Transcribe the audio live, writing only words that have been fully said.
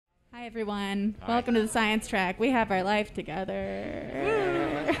Hi, everyone. Hi. Welcome to the science track. We have our life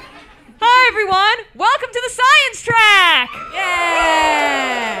together. Hi, everyone. Welcome to the science track.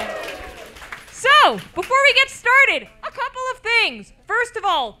 Yeah! So, before we get started, a couple of things. First of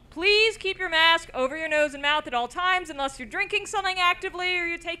all, please keep your mask over your nose and mouth at all times unless you're drinking something actively or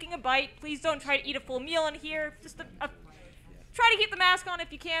you're taking a bite. Please don't try to eat a full meal in here. Just try to keep the mask on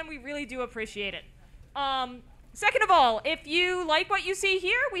if you can. We really do appreciate it. Second of all, if you like what you see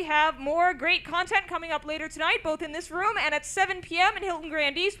here, we have more great content coming up later tonight, both in this room and at 7 p.m. in Hilton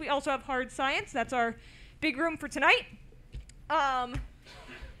Grand East. We also have Hard Science. That's our big room for tonight.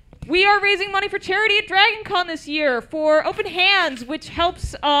 We are raising money for charity at DragonCon this year for Open Hands, which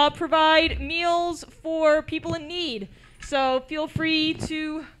helps provide meals for people in need. So feel free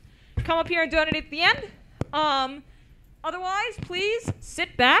to come up here and donate at the end. Otherwise, please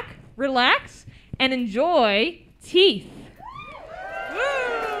sit back, relax, and enjoy teeth.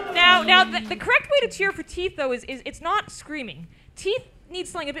 Now, the correct way to cheer for teeth, though, is it's not screaming. Teeth need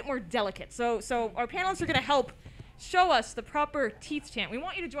something a bit more delicate. So our panelists are going to help show us the proper teeth chant. We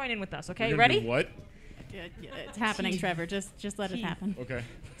want you to join in with us, okay? Ready? Do what? It's happening, teeth. Trevor. Just let it happen. Okay.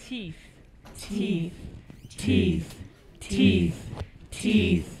 Teeth. Teeth. Teeth. Teeth.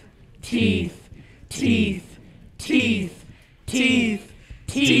 Teeth. Teeth. Teeth. Teeth. Teeth.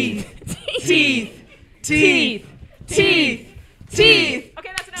 Teeth. Teeth. Teeth. Teeth. Teeth. Okay,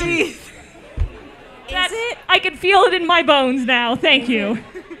 that's enough. Teeth. That's it. I can feel it in my bones now. Thank you.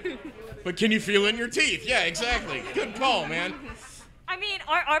 But can you feel it in your teeth? Yeah, exactly. Good call, man. I mean,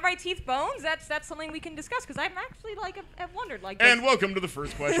 are my teeth bones? That's something we can discuss because I'm actually have wondered And welcome to the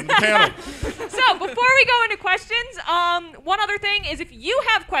first question of the panel. So before we go into questions, one other thing is if you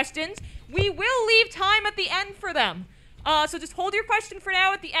have questions, we will leave time at the end for them. So just hold your question for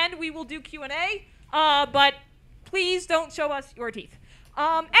now. At the end, we will do Q&A. But please don't show us your teeth.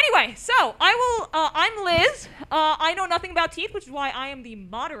 Anyway, so I'm Liz. I know nothing about teeth, which is why I am the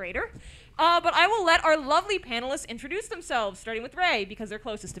moderator. But I will let our lovely panelists introduce themselves, starting with Ray, because they're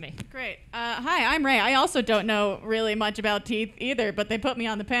closest to me. Great. Hi, I'm Ray. I also don't know really much about teeth either, but they put me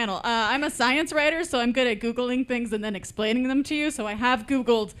on the panel. I'm a science writer, so I'm good at Googling things and then explaining them to you. So I have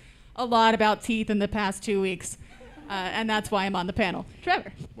Googled a lot about teeth in the past 2 weeks, and that's why I'm on the panel.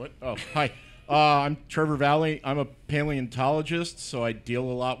 Trevor. What? Oh, hi. I'm Trevor Valley. I'm a paleontologist, so I deal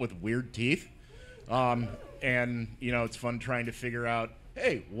a lot with weird teeth. And, you know, it's fun trying to figure out,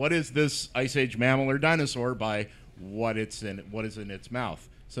 hey, what is this Ice Age mammal or dinosaur by what is in its mouth?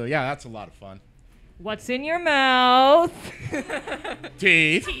 So, yeah, that's a lot of fun. What's in your mouth?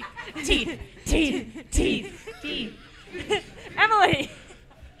 Teeth. Teeth. Teeth. Teeth. Teeth. Emily.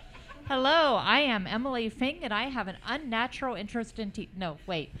 Hello, I am Emily Fink, and I have an unnatural interest in teeth. No,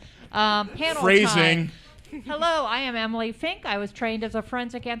 wait. Panel Phrasing. time. Hello, I am Emily Fink. I was trained as a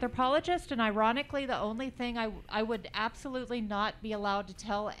forensic anthropologist, and ironically, the only thing I would absolutely not be allowed to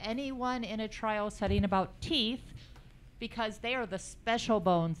tell anyone in a trial setting about teeth, because they are the special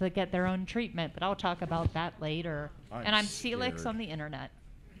bones that get their own treatment, but I'll talk about that later. I'm Celix on the internet.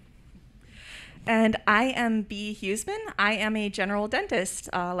 And I am Bea Huseman. I am a general dentist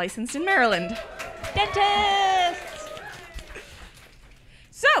licensed in Maryland. Dentist!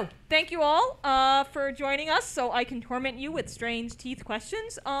 So, thank you all for joining us so I can torment you with strange teeth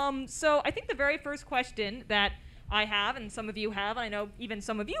questions. So I think the very first question that I have, and some of you have, and I know even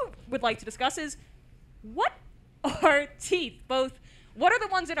some of you would like to discuss, is what are teeth? Both, what are the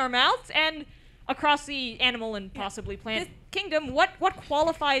ones in our mouths, and across the animal and possibly plant kingdom, what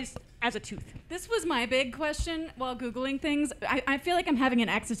qualifies as a tooth? This was my big question while Googling things. I feel like I'm having an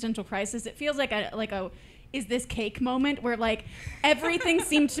existential crisis. It feels like a is this cake moment where like everything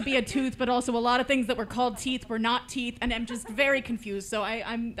seemed to be a tooth, but also a lot of things that were called teeth were not teeth, and I'm just very confused. So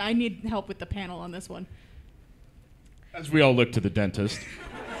I need help with the panel on this one. As we all look to the dentist.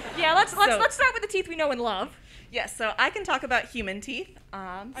 Yeah, let's start with the teeth we know and love. Yes, so I can talk about human teeth.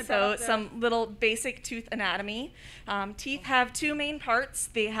 So some little basic tooth anatomy. Teeth have two main parts.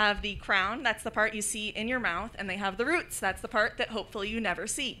 They have the crown, that's the part you see in your mouth, and they have the roots, that's the part that hopefully you never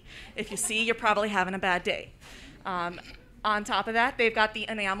see. If you see, you're probably having a bad day. On top of that, they've got the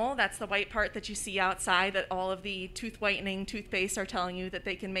enamel, that's the white part that you see outside that all of the tooth whitening toothpaste are telling you that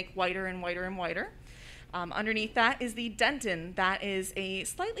they can make whiter and whiter and whiter. Underneath that is the dentin. That is a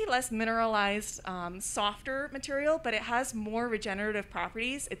slightly less mineralized, softer material, but it has more regenerative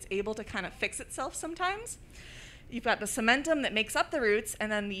properties. It's able to kind of fix itself sometimes. You've got the cementum that makes up the roots,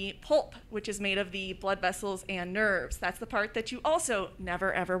 and then the pulp, which is made of the blood vessels and nerves. That's the part that you also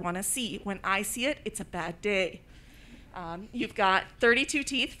never, ever want to see. When I see it, it's a bad day. You've got 32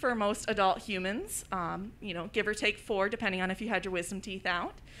 teeth for most adult humans, give or take 4, depending on if you had your wisdom teeth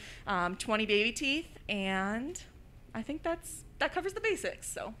out. 20 baby teeth, and I think that covers the basics.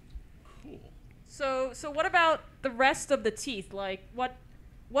 So, Cool. So what about the rest of the teeth? Like, what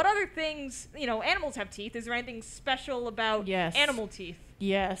other things, animals have teeth. Is there anything special about Yes. animal teeth?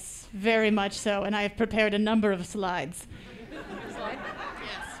 Yes, very much so, and I have prepared a number of slides. Slide?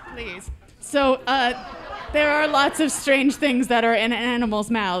 Yes, please. So, there are lots of strange things that are in animals'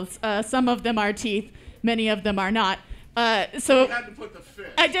 mouths. Some of them are teeth, many of them are not. You had to put the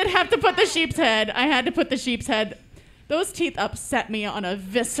fish. I did have to put the sheep's head. I had to put the sheep's head. Those teeth upset me on a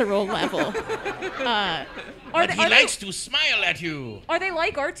visceral level. But He likes to smile at you. Are they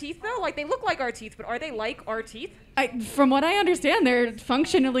like our teeth, though? Like, they look like our teeth, but are they like our teeth? From what I understand, they're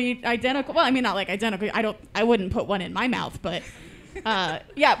functionally identical. Well, I mean, not like identical. I wouldn't put one in my mouth, but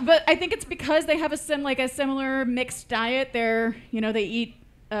yeah. But I think it's because they have a similar mixed diet. They eat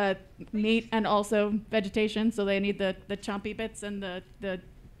meat and also vegetation, so they need the chompy bits and the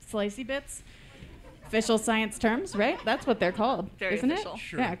slicey bits. Official science terms, right? That's what they're called, Very isn't official. it?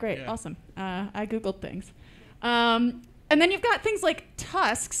 Sure, Yeah, great, yeah. awesome. I googled things, and then you've got things like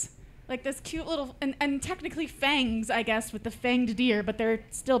tusks, like this cute little, and technically fangs, I guess, with the fanged deer, but they're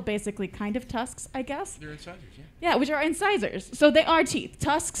still basically kind of tusks, I guess. They're incisors, yeah. Yeah, which are incisors. So they are teeth,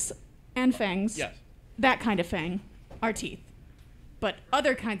 tusks and fangs. Yes. That kind of fang are teeth, but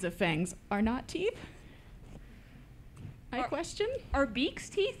other kinds of fangs are not teeth. I question. Are beaks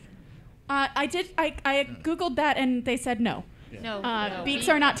teeth? I googled that and they said no. No. Beaks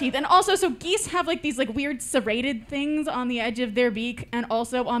are not teeth, and also so geese have like these like weird serrated things on the edge of their beak and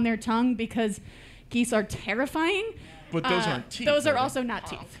also on their tongue because geese are terrifying. But those aren't teeth. Those are they? also not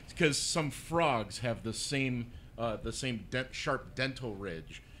teeth. Because some frogs have the same sharp dental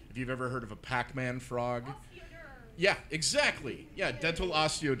ridge. If you've ever heard of a Pac-Man frog. Yeah, exactly. Yeah, dental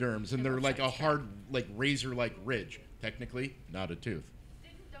osteoderms, and they're like a hard, like razor-like ridge. Technically, not a tooth.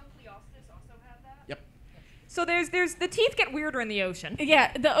 Yep. So there's the teeth get weirder in the ocean.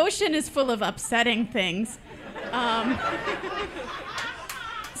 Yeah, the ocean is full of upsetting things.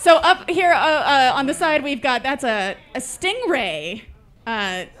 So up here on the side, we've got that's a stingray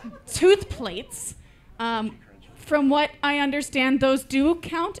tooth plates. From what I understand, those do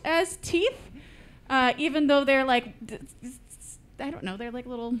count as teeth, even though they're like I don't know, they're like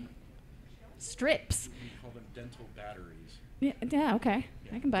little strips. We call them dental batteries. Yeah, okay,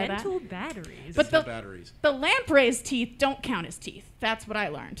 I can buy that. Dental batteries. But Dental batteries. the lamprey's teeth don't count as teeth. That's what I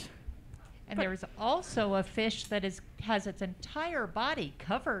learned. And there's also a fish that has its entire body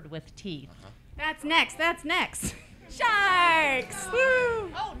covered with teeth. That's next. Sharks!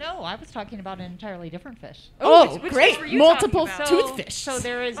 Woo! Oh, no, I was talking about an entirely different fish. Oh, which great! fish were you Multiple talking about? toothfish. So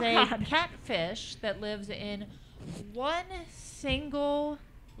there is Oh, a God. catfish that lives in one single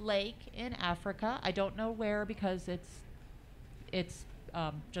lake in Africa. I don't know where because it's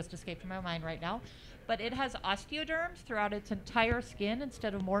just escaped from my mind right now. But it has osteoderms throughout its entire skin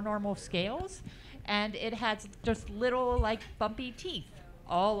instead of more normal scales. And it has just little, like, bumpy teeth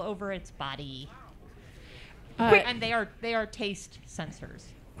all over its body. And they are taste sensors.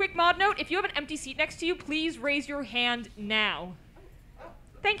 Quick mod note, if you have an empty seat next to you, please raise your hand now.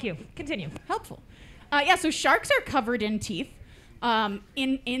 Thank you. Continue. Helpful. Yeah, so sharks are covered in teeth,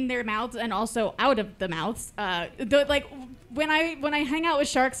 in their mouths and also out of the mouths. When I hang out with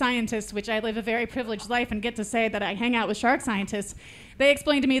shark scientists, which I live a very privileged life and get to say that I hang out with shark scientists, they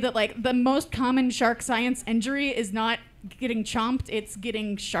explain to me that like the most common shark science injury is not getting chomped, it's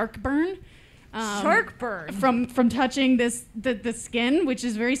getting shark burn. Shark burn. From touching the skin, which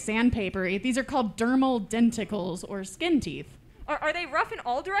is very sandpapery. These are called dermal denticles or skin teeth. Are they rough in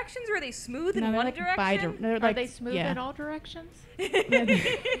all directions, or are they smooth in No, they're one like direction? they're Are like- they smooth yeah. in all directions?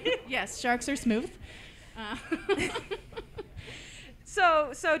 Yes, sharks are smooth.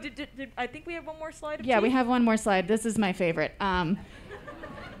 So did I think we have one more slide of Yeah, we teeth? have one more slide. This is my favorite.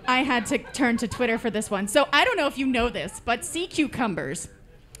 I had to turn to Twitter for this one. So I don't know if you know this, but sea cucumbers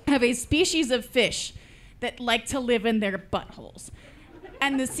have a species of fish that like to live in their buttholes.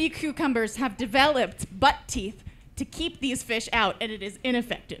 And the sea cucumbers have developed butt teeth to keep these fish out, and it is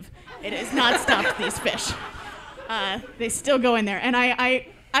ineffective. It has not stopped these fish. They still go in there. And I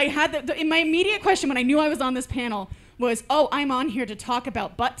had in my immediate question when I knew I was on this panel was, oh, I'm on here to talk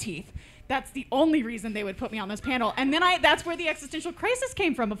about butt teeth. That's the only reason they would put me on this panel. And then that's where the existential crisis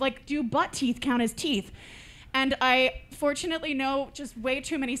came from of like, do butt teeth count as teeth? And I fortunately know just way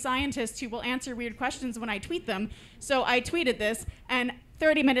too many scientists who will answer weird questions when I tweet them. So I tweeted this, and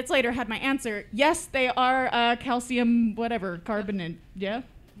 30 minutes later had my answer. Yes, they are calcium whatever, carbonate. Yeah?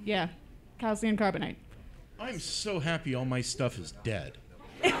 Yeah, calcium carbonate. I'm so happy all my stuff is dead.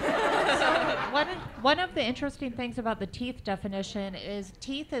 One of the interesting things about the teeth definition is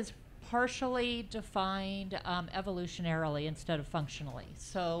teeth is partially defined evolutionarily instead of functionally.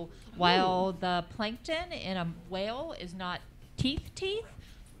 So while the plankton in a whale is not teeth,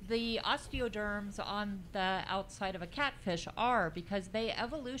 the osteoderms on the outside of a catfish are, because they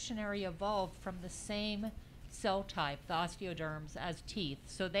evolutionary evolved from the same cell type, the osteoderms, as teeth.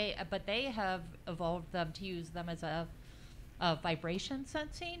 So they have evolved them to use them as a vibration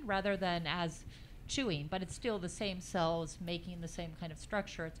sensing rather than as chewing, but it's still the same cells making the same kind of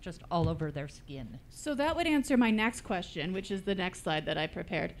structure. It's just all over their skin. So that would answer my next question, which is the next slide that I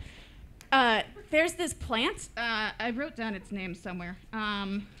prepared. There's this plant. I wrote down its name somewhere.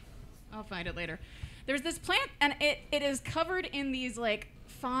 I'll find it later. There's this plant, and it is covered in these like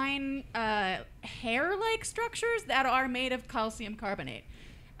fine hair-like structures that are made of calcium carbonate.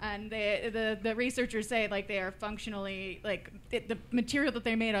 And the researchers say like they are functionally like the material that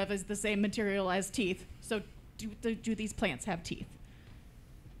they're made of is the same material as teeth. So do these plants have teeth?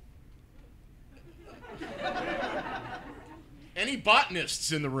 Any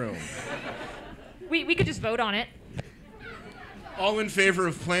botanists in the room? We could just vote on it. All in favor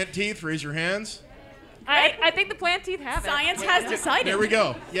of plant teeth, raise your hands. I think the plant teeth have Science has decided. There we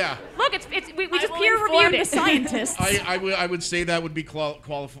go. Yeah. Look, we just I will peer inform reviewed the it. scientists. I would say that would be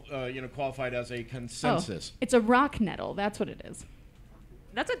qualified as a consensus. Oh, it's a rock nettle. That's what it is.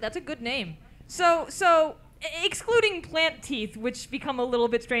 That's a good name. So excluding plant teeth, which become a little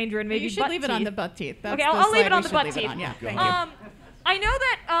bit stranger, and maybe you should butt leave it teeth. on the butt teeth. That's Okay, the I'll leave slide it on we the should butt leave it teeth. on. Yeah, Go thank ahead. you. I know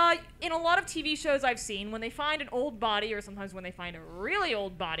that in a lot of TV shows I've seen, when they find an old body, or sometimes when they find a really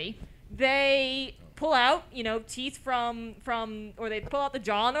old body, they pull out, teeth from, or they pull out the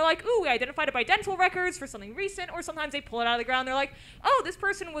jaw, and they're like, ooh, we identified it by dental records for something recent, or sometimes they pull it out of the ground, they're like, oh, this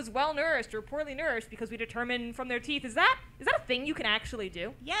person was well-nourished or poorly nourished because we determined from their teeth. Is that a thing you can actually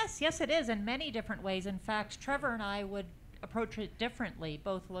do? Yes, it is in many different ways. In fact, Trevor and I would approach it differently,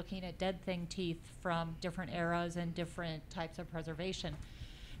 both looking at dead thing teeth from different eras and different types of preservation.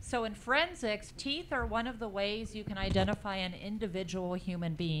 So in forensics, teeth are one of the ways you can identify an individual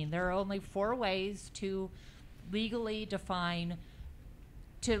human being. There are only 4 ways to legally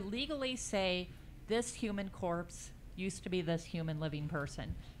say this human corpse used to be this human living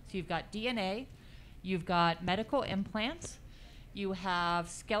person. So you've got DNA, you've got medical implants, you have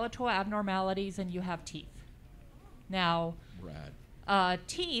skeletal abnormalities, and you have teeth. Now,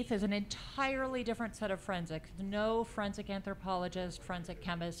 teeth is an entirely different set of forensics. No forensic anthropologist, forensic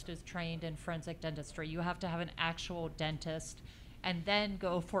chemist is trained in forensic dentistry. You have to have an actual dentist and then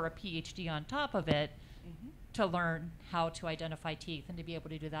go for a PhD on top of it to learn how to identify teeth and to be able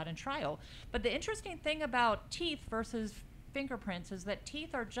to do that in trial. But the interesting thing about teeth versus fingerprints is that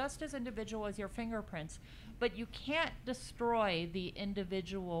teeth are just as individual as your fingerprints, but you can't destroy the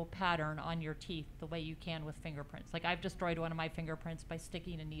individual pattern on your teeth the way you can with fingerprints. Like, I've destroyed one of my fingerprints by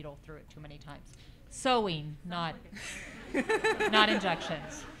sticking a needle through it too many times. Sewing, not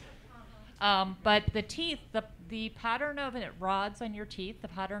injections. But the teeth, the pattern of rods on your teeth, the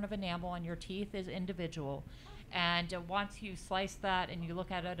pattern of enamel on your teeth is individual. And once you slice that and you look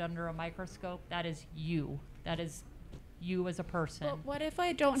at it under a microscope, that is you. That is you as a person. Well, what if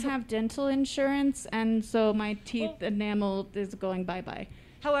I don't have dental insurance and so my teeth enamel is going bye-bye?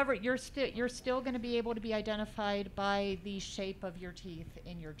 However, you're still going to be able to be identified by the shape of your teeth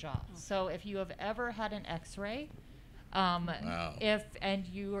in your jaw. So if you have ever had an X-ray, if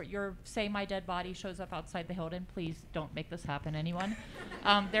you're say my dead body shows up outside the Hilton, please don't make this happen, anyone.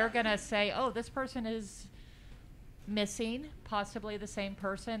 They're going to say, oh, this person is missing, possibly the same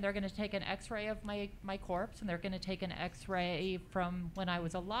person. They're going to take an X-ray of my corpse, and they're going to take an X-ray from when I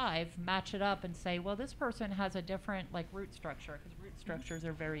was alive, match it up, and say, well, this person has a different root structure, because root structures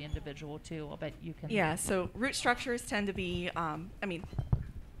are very individual too. I'll bet you can. Yeah, so root structures tend to be,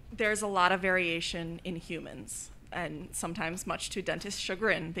 there's a lot of variation in humans, and sometimes much to dentists'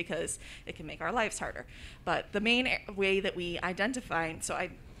 chagrin, because it can make our lives harder. But the main way that we identify, so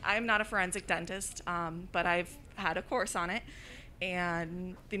I'm not a forensic dentist, but I've had a course on it,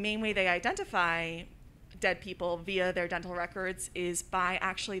 and the main way they identify dead people via their dental records is by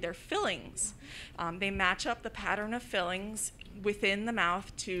actually their fillings. They match up the pattern of fillings within the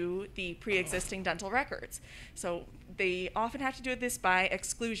mouth to the pre-existing dental records. So they often have to do this by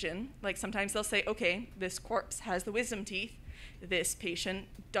exclusion. Like, sometimes they'll say, okay, this corpse has the wisdom teeth, this patient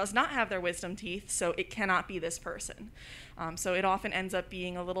does not have their wisdom teeth, so it cannot be this person. So it often ends up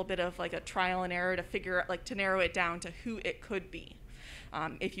being a little bit of like a trial and error to figure out, to narrow it down to who it could be.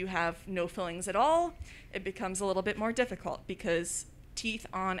 If you have no fillings at all, it becomes a little bit more difficult, because teeth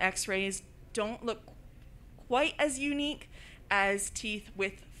on X-rays don't look quite as unique as teeth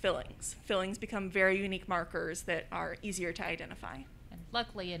with fillings. Fillings become very unique markers that are easier to identify. And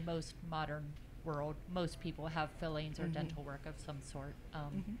luckily, in most modern world, most people have fillings or dental work of some sort.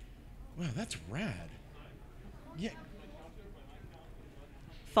 Wow, that's rad. Yeah.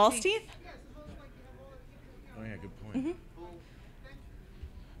 False teeth? Oh yeah, good point.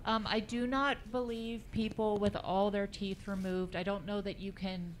 I do not believe people with all their teeth removed. I don't know that you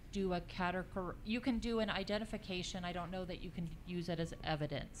can do a category. You can do an identification. I don't know that you can use it as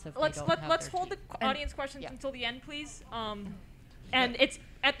evidence. If Let's they don't have let's their hold teeth. the audience questions Yeah. until the end, please. And it's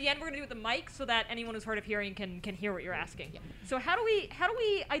at the end we're gonna do it with the mic so that anyone who's hard of hearing can hear what you're asking. Yeah. So how do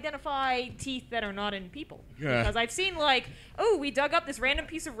we identify teeth that are not in people? Yeah. Because I've seen like, oh, we dug up this random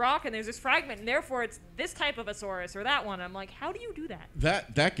piece of rock and there's this fragment and therefore it's this type of a saurus or that one. I'm like, how do you do that?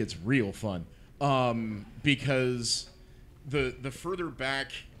 That gets real fun, because the further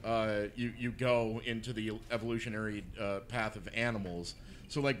back you go into the evolutionary path of animals.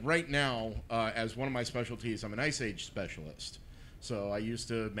 So like right now, as one of my specialties, I'm an Ice Age specialist. So I used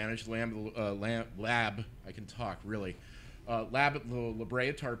to manage the lab. I can talk really. Lab at the La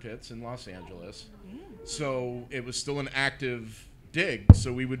Brea Tar Pits in Los Angeles. So it was still an active dig.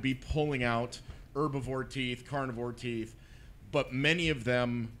 So we would be pulling out herbivore teeth, carnivore teeth, but many of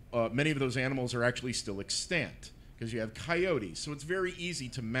those animals are actually still extant because you have coyotes. So it's very easy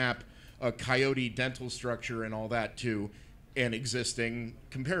to map a coyote dental structure and all that to an existing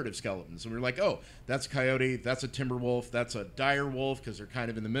comparative skeletons. And we're like, oh, that's a coyote, that's a timber wolf, that's a dire wolf, because they're kind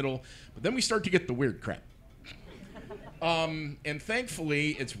of in the middle. But then we start to get the weird crap. And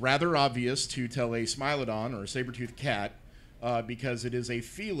thankfully, it's rather obvious to tell a smilodon or a saber-toothed cat because it is a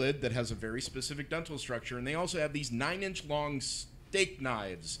felid that has a very specific dental structure, and they also have these 9-inch long steak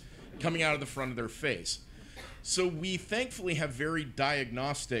knives coming out of the front of their face. So we thankfully have very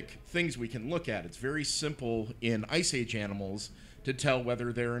diagnostic things we can look at. It's very simple in Ice Age animals to tell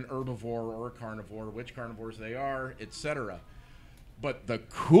whether they're an herbivore or a carnivore, which carnivores they are, etc. But the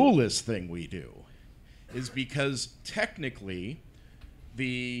coolest thing we do is because technically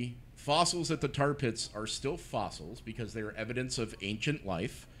the fossils at the tar pits are still fossils because they're evidence of ancient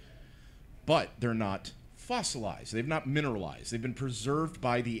life, but they're not fossilized. They've not mineralized. They've been preserved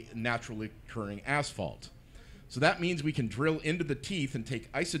by the naturally occurring asphalt. So that means we can drill into the teeth and take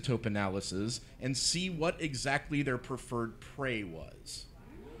isotope analysis and see what exactly their preferred prey was.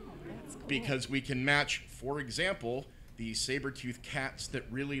 Because we can match, for example, the saber-toothed cats that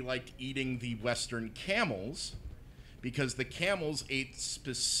really liked eating the western camels, because the camels ate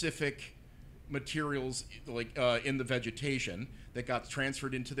specific materials like in the vegetation that got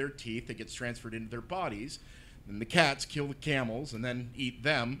transferred into their teeth, that gets transferred into their bodies. Then the cats kill the camels and then eat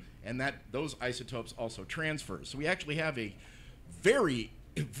them, and those isotopes also transfer. So we actually have a very,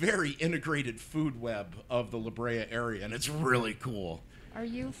 very integrated food web of the La Brea area, and it's really cool. Are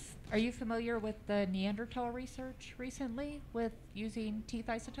you familiar with the Neanderthal research recently with using teeth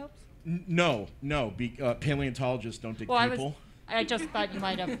isotopes? No. Paleontologists don't dig people. I just thought you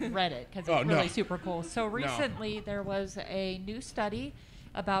might have read it because it's really super cool. So recently there was a new study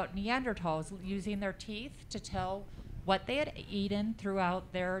about Neanderthals using their teeth to tell what they had eaten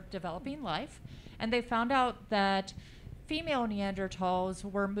throughout their developing life. And they found out that female Neanderthals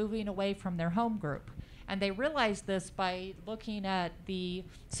were moving away from their home group. And they realized this by looking at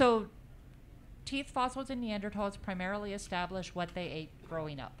so teeth fossils in Neanderthals primarily establish what they ate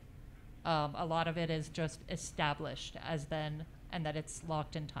growing up. A lot of it is just established and that it's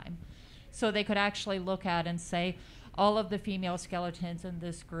locked in time. So they could actually look at and say, all of the female skeletons in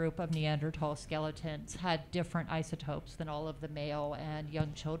this group of Neanderthal skeletons had different isotopes than all of the male and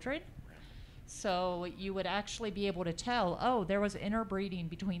young children. So you would actually be able to tell, oh, there was interbreeding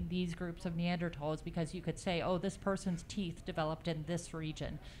between these groups of Neanderthals because you could say, oh, this person's teeth developed in this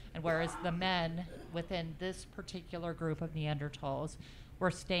region. And whereas the men within this particular group of Neanderthals were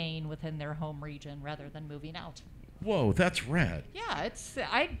staying within their home region rather than moving out. Whoa, that's rad. Yeah,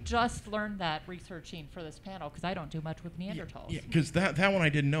 I just learned that researching for this panel because I don't do much with Neanderthals. Yeah, because that one I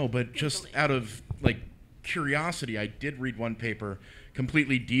didn't know, but just out of curiosity, I did read one paper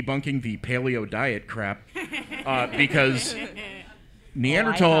completely debunking the paleo diet crap because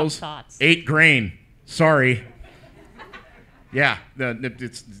Neanderthals ate grain. Sorry. Yeah, don't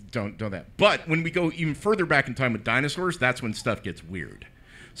that. But when we go even further back in time with dinosaurs, that's when stuff gets weird.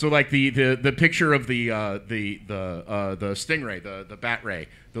 So like the picture of the stingray, the bat ray,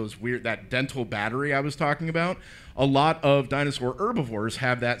 that dental battery I was talking about, a lot of dinosaur herbivores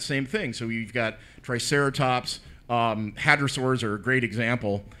have that same thing. So you've got triceratops, hadrosaurs are a great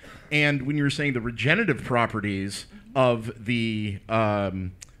example. And when you were saying the regenerative properties of the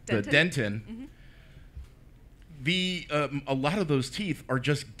dentin, a lot of those teeth are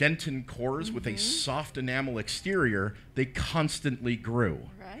just dentin cores with a soft enamel exterior. They constantly grew.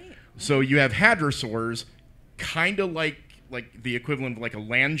 Right. So you have hadrosaurs, kind of like the equivalent of like a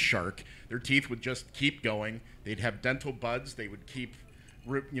land shark. Their teeth would just keep going. They'd have dental buds. They would keep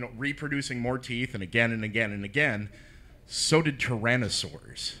reproducing more teeth and again and again and again. So did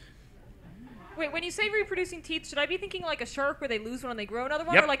tyrannosaurs. Wait, when you say reproducing teeth, should I be thinking like a shark where they lose one and they grow another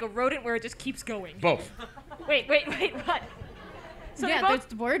one, Yep. or like a rodent where it just keeps going? Both. Wait, what? So yeah, they there's both.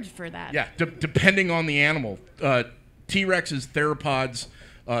 the word for that. Yeah, depending on the animal. T-Rexes, theropods,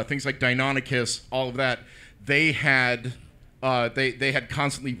 things like Deinonychus, all of that, they had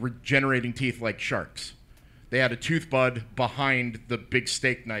constantly regenerating teeth like sharks. They had a tooth bud behind the big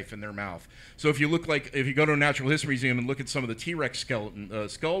steak knife in their mouth. So if you go to a natural history museum and look at some of the T-Rex skeleton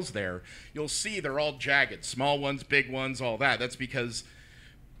skulls there, you'll see they're all jagged, small ones, big ones, all that. That's because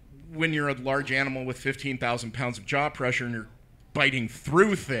when you're a large animal with 15,000 pounds of jaw pressure and you're biting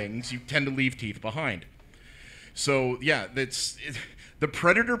through things, you tend to leave teeth behind. So yeah, the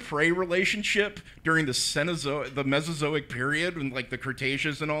predator-prey relationship during the Mesozoic period and like the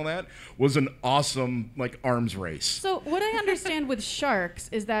Cretaceous and all that was an awesome like arms race. So what I understand with sharks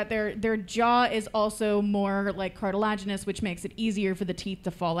is that their jaw is also more like cartilaginous, which makes it easier for the teeth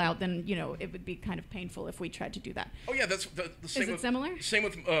to fall out than, it would be kind of painful if we tried to do that. Oh yeah, that's the same. Is it similar? Same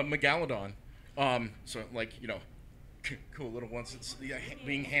with Megalodon. So like cool little ones. It's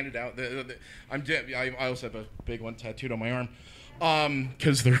being handed out. I also have a big one tattooed on my arm.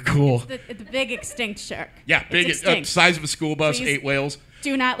 Because they're cool. It's the big extinct shark. Yeah, big, size of a school bus, Please 8 whales.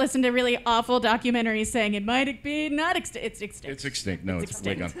 Do not listen to really awful documentaries saying it might be not extinct. It's extinct. It's extinct. No, it's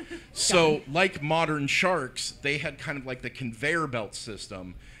way extinct. gone. So, like modern sharks, they had kind of like the conveyor belt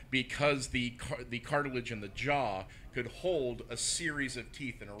system because the cartilage in the jaw could hold a series of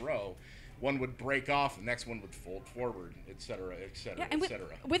teeth in a row. One would break off, the next one would fold forward, et cetera, et cetera, Yeah, and et cetera.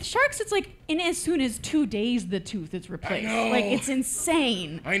 with sharks, it's like in as soon as 2 days the tooth is replaced. I know. Like it's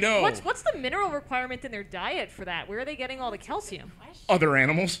insane. I know. What's the mineral requirement in their diet for that? Where are they getting all the calcium? Other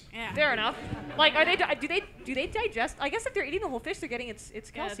animals. Yeah. Fair enough. Like, do they digest? I guess if they're eating the whole fish, they're getting its Yeah,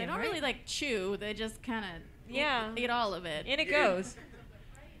 calcium. they don't right? really like chew. They just kind of eat all of it. In it goes.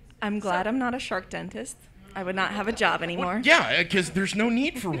 I'm glad I'm not a shark dentist. I would not have a job anymore. Yeah, because there's no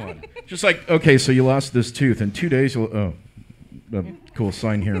need for one. Just like, okay, so you lost this tooth. In 2 days, cool,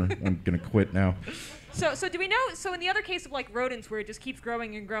 sign here. I'm going to quit now. So do we know? So in the other case of like rodents, where it just keeps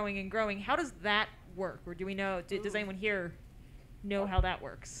growing and growing and growing, how does that work? Or do we know? Does anyone here know how that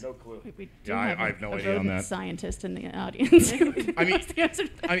works? No clue. We do Yeah, have I have no a idea on rodent that. scientist in the audience. I mean,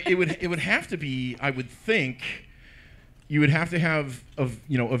 it would have to be, I would think, you would have to have a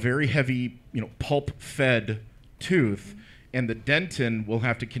very heavy, pulp-fed tooth, and the dentin will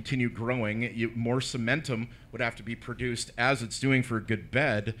have to continue growing. More cementum would have to be produced as it's doing for a good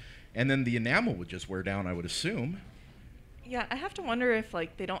bed, and then the enamel would just wear down, I would assume. Yeah, I have to wonder if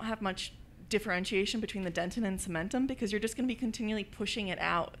they don't have much differentiation between the dentin and cementum, because you're just going to be continually pushing it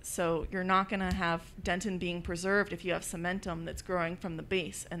out. So you're not going to have dentin being preserved if you have cementum that's growing from the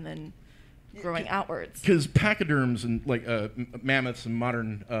base and then growing outwards. Because pachyderms and like mammoths and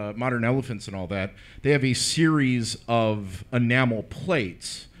modern elephants and all that, they have a series of enamel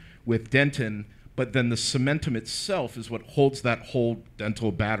plates with dentin, but then the cementum itself is what holds that whole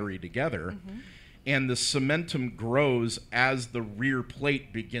dental battery together. Mm-hmm. And the cementum grows as the rear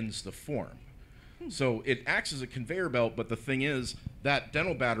plate begins to form. So it acts as a conveyor belt, but the thing is that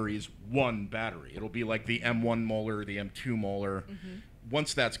dental battery is one battery. It'll be like the M1 molar, the M2 molar. Mm-hmm.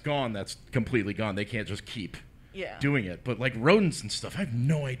 Once that's gone, that's completely gone. They can't just keep doing it. But like rodents and stuff, I have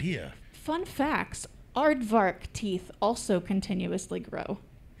no idea. Fun facts. Aardvark teeth also continuously grow.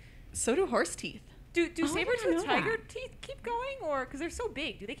 So do horse teeth. Do I didn't saber-toothed know tiger that. teeth keep going, or because they're so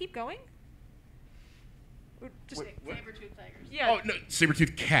big, do they keep going? Or just Saber-toothed tigers. yeah. Oh no,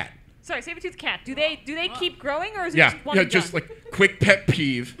 saber-toothed cat. Sorry, saber-toothed cat. Do they keep growing, or is it Yeah, just one and just done? like quick pet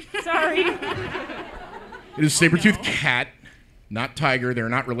peeve. Sorry. It is saber-toothed cat, not tiger. They're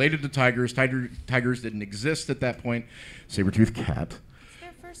not related to tigers. Tigers didn't exist at that point. Saber-toothed cat.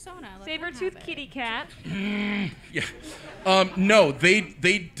 Their persona. Let them Saber-toothed have it. kitty cat. Yeah. No,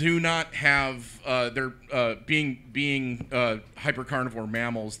 they do not have. They're being hypercarnivore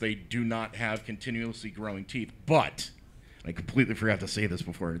mammals. They do not have continuously growing teeth. But I completely forgot to say this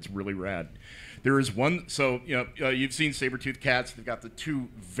before. It's really rad. There is one. So you've seen saber-toothed cats. They've got the two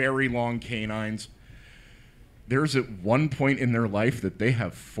very long canines. There's at one point in their life that they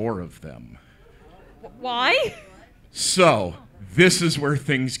have 4 of them. Why? So this is where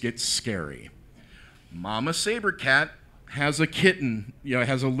things get scary. Mama saber cat has a kitten,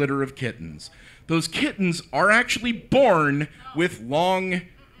 has a litter of kittens. those kittens are actually born with long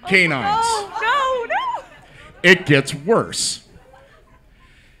canines. Oh, no! It gets worse.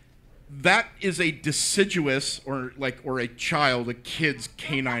 That is a deciduous or a kid's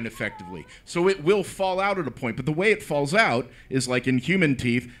canine effectively. So it will fall out at a point, but the way it falls out is like in human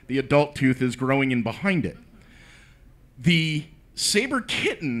teeth, the adult tooth is growing in behind it. The saber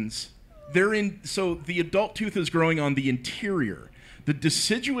kittens, so the adult tooth is growing on the interior. The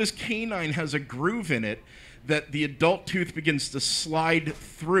deciduous canine has a groove in it that the adult tooth begins to slide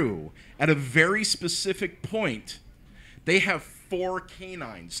through. At a very specific point, they have 4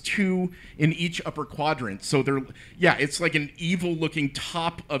 canines, 2 in each upper quadrant. So it's like an evil-looking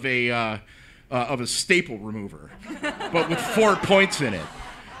top of a staple remover, but with 4 points in it.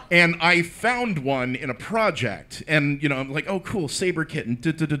 And I found one in a project, and I'm like, oh, cool, saber kitten.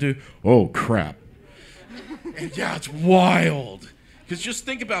 Oh, crap. And yeah, it's wild. Because just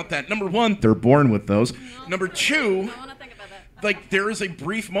think about that. Number 1, they're born with those. Number 2, I want to think about that. like there is a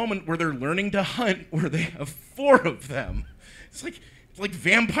brief moment where they're learning to hunt where they have 4 of them. It's like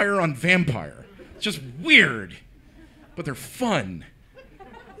vampire on vampire. It's just weird, but they're fun.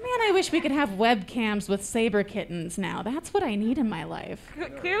 Man, I wish we could have webcams with saber kittens now. That's what I need in my life.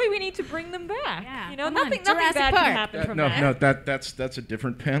 Clearly, we need to bring them back. Yeah, Nothing Jurassic bad Park. can happen from that. No, that's a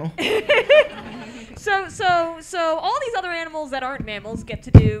different panel. So all these other animals that aren't mammals get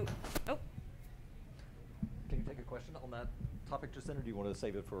to do. Oh, Can you take a question on that topic just then, or do you want to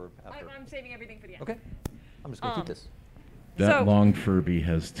save it for after? I'm saving everything for the end. Okay. I'm just going to keep this. That long Furby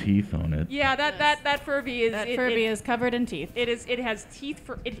has teeth on it. Yeah, that Furby is. That Furby is covered in teeth. It is. It has teeth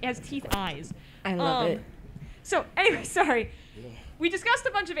It has teeth eyes. I love it. So anyway, sorry. We discussed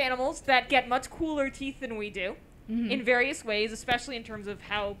a bunch of animals that get much cooler teeth than we do, in various ways, especially in terms of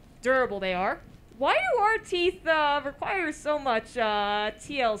how durable they are. Why do our teeth require so much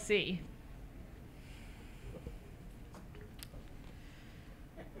TLC?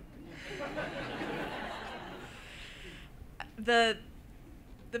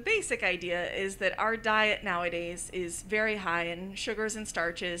 The basic idea is that our diet nowadays is very high in sugars and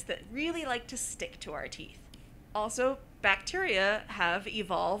starches that really like to stick to our teeth. Also, bacteria have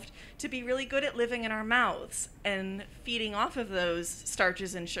evolved to be really good at living in our mouths and feeding off of those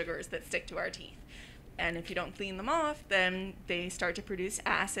starches and sugars that stick to our teeth. And if you don't clean them off, then they start to produce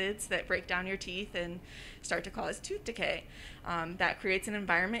acids that break down your teeth and start to cause tooth decay. That creates an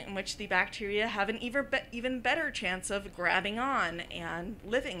environment in which the bacteria have an even better chance of grabbing on and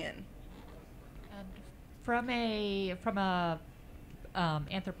living in. And from a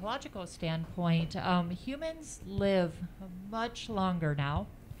anthropological standpoint, humans live much longer now,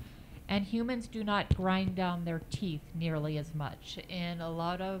 and humans do not grind down their teeth nearly as much. In a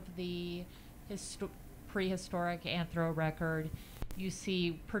lot of the prehistoric anthro record, you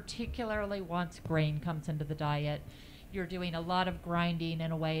see, particularly once grain comes into the diet, you're doing a lot of grinding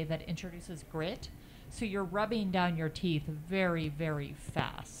in a way that introduces grit. So you're rubbing down your teeth very, very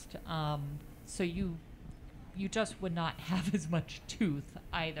fast. So you just would not have as much tooth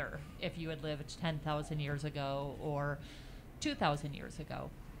either if you had lived 10,000 years ago or 2,000 years ago.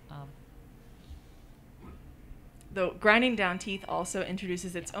 Though grinding down teeth also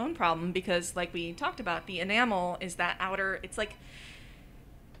introduces its own problem because, like we talked about, the enamel is that outer. It's like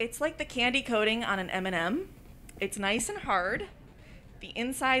the candy coating on an M&M. It's nice and hard. The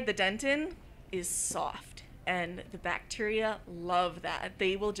inside, the dentin, is soft, and the bacteria love that.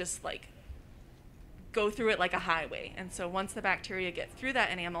 They will just go through it like a highway. And so once the bacteria get through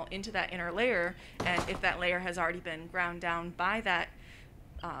that enamel into that inner layer, and if that layer has already been ground down by that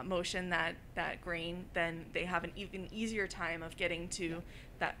motion, that grain, then they have an even easier time of getting to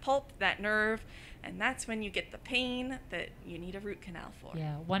that pulp, that nerve, and that's when you get the pain that you need a root canal for.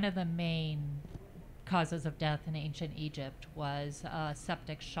 Yeah, one of the main causes of death in ancient Egypt was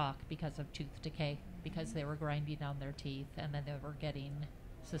septic shock because of tooth decay, because they were grinding down their teeth and then they were getting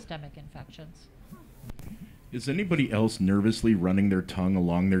systemic infections. Is anybody else nervously running their tongue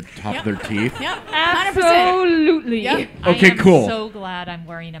along their top of their teeth? Yep, 100%. Absolutely. Yep. Okay, I am cool. so glad I'm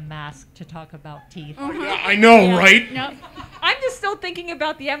wearing a mask to talk about teeth. I know, right? Yep. I'm just still thinking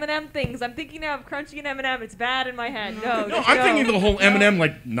about the M&M things. I'm thinking now of crunching an M&M. It's bad in my head. No, No, just I'm go. thinking the whole M&M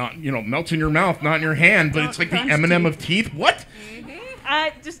not melts in your mouth, not in your hand, but it's like the crunch M&M teeth. of teeth. What?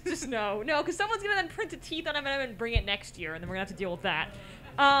 Just no, because someone's gonna then print a teeth on M&M and bring it next year, and then we're gonna have to deal with that.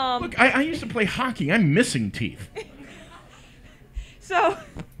 Look, I used to play hockey. I'm missing teeth. So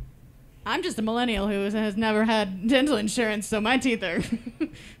I'm just a millennial who has never had dental insurance, so my teeth are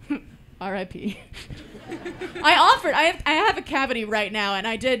R.I.P. I offered. I have a cavity right now, and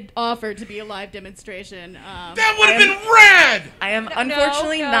I did offer to be a live demonstration. That would have been rad! I am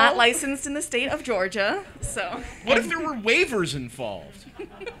unfortunately not licensed in the state of Georgia, so. What if there were waivers involved?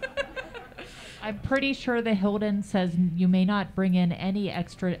 I'm pretty sure the Hilton says you may not bring in any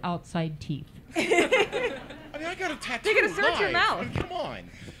extra outside teeth. I mean, I got a tattoo. They're gonna search your live. mouth. I mean, come on.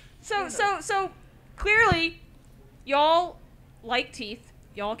 So clearly, y'all like teeth.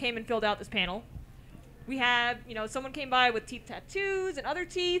 Y'all came and filled out this panel. We had, someone came by with teeth tattoos and other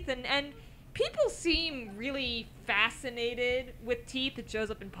teeth, and people seem really fascinated with teeth. It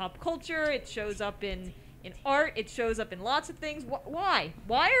shows up in pop culture. It shows up in art. It shows up in lots of things. Why?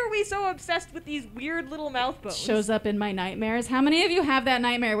 Why are we so obsessed with these weird little mouth bones? Shows up in my nightmares. How many of you have that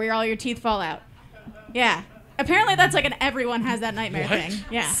nightmare where all your teeth fall out? Yeah. Apparently that's like everyone has that nightmare thing.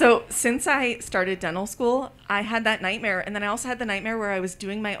 Yeah. So since I started dental school, I had that nightmare, and then I also had the nightmare where I was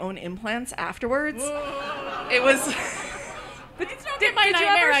doing my own implants afterwards. Whoa. It was. But did my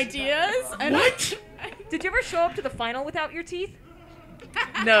nightmare ideas? What? Did you ever show up to the final without your teeth?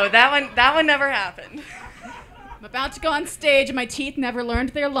 No, that one never happened. I'm about to go on stage, and my teeth never learned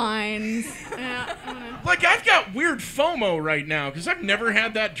their lines. Yeah, Like, I've got weird FOMO right now because I've never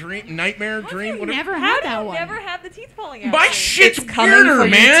had that How nightmare dream. have you Whatever. never How had do that you one? never have the teeth falling out? My shit's It's coming weirder, for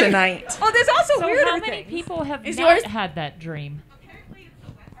you man. tonight. Oh, there's also So weirder how many things. people have Is not yours- had that dream?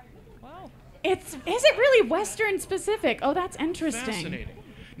 Wow. Is it really Western specific? Oh, that's interesting. Fascinating.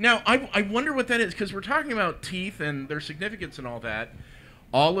 Now, I wonder what that is because we're talking about teeth and their significance and all that.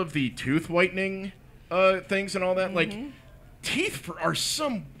 All of the tooth whitening things and all that, like teeth are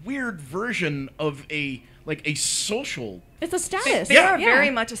some weird version of a social. It's a status. They are very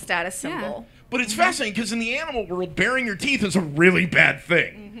much a status symbol. But it's fascinating because in the animal world, baring your teeth is a really bad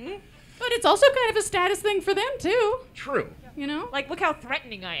thing. But it's also kind of a status thing for them too. True. Like, look how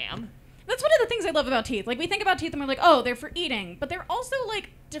threatening I am. That's one of the things I love about teeth. Like, we think about teeth and we're like, oh, they're for eating. But they're also, like,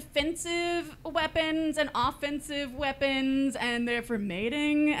 defensive weapons and offensive weapons, and they're for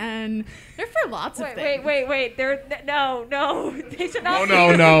mating, and they're for lots of things. Wait. No. They should not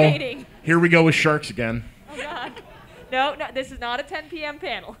Oh, be no. mating. Here we go with sharks again. Oh, God. No, this is not a 10 p.m.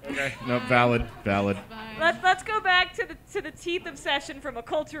 panel. Okay. No, valid. Let's go back to the teeth obsession from a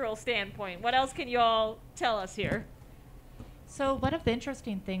cultural standpoint. What else can you all tell us here? So one of the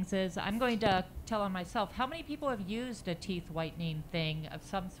interesting things is I'm going to tell on myself. How many people have used a teeth whitening thing of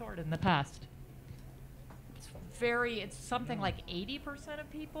some sort in the past? It's something like 80% of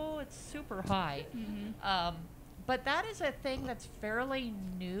people. It's super high. But that is a thing that's fairly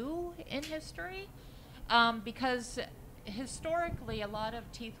new in history because historically a lot of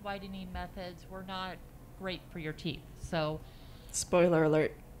teeth whitening methods were not great for your teeth. So Spoiler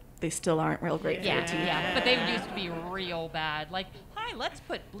alert. They still aren't real great for your teeth. yeah, but they used to be real bad. Like, hi, let's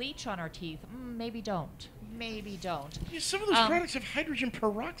put bleach on our teeth. Maybe don't. Yeah, some of those products have hydrogen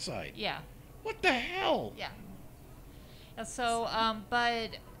peroxide. Yeah. What the hell? Yeah. And so,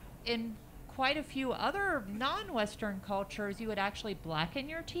 but in quite a few other non-Western cultures, you would actually blacken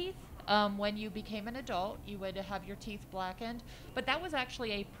your teeth. When you became an adult, you would have your teeth blackened, but that was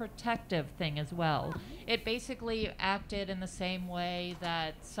actually a protective thing as well. It basically acted in the same way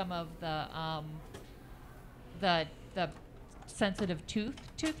that some of the sensitive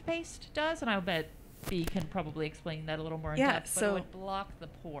toothpaste does, and I bet B can probably explain that a little more in depth, but it would block the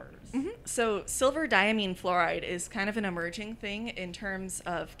pores. So silver diamine fluoride is kind of an emerging thing in terms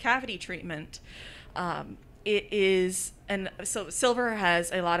of cavity treatment. So silver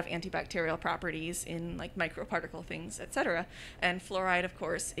has a lot of antibacterial properties in like microparticle things, etc. And fluoride, of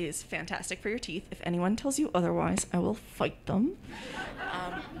course, is fantastic for your teeth. If anyone tells you otherwise, I will fight them.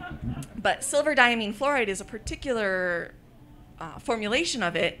 But silver diamine fluoride is a particular formulation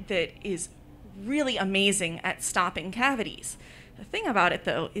of it that is really amazing at stopping cavities. The thing about it,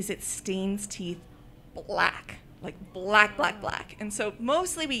 though, is it stains teeth black, like black. And so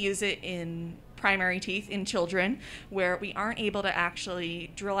mostly we use it in primary teeth in children where we aren't able to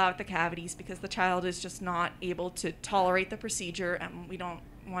actually drill out the cavities because the child is just not able to tolerate the procedure, and we don't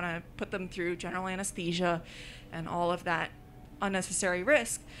want to put them through general anesthesia and all of that unnecessary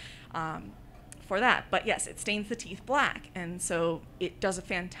risk for that. But yes, it stains the teeth black, and so it does a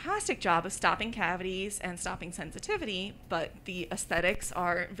fantastic job of stopping cavities and stopping sensitivity, but the aesthetics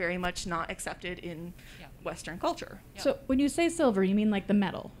are very much not accepted in Western culture. So when you say silver, you mean like the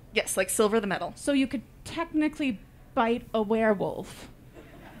metal? Yes, like silver the metal. So you could technically bite a werewolf.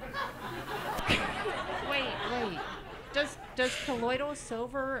 Wait. Does colloidal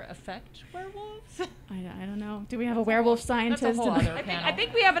silver affect werewolves? I don't know. Do we have a werewolf scientist? That's a whole other I panel.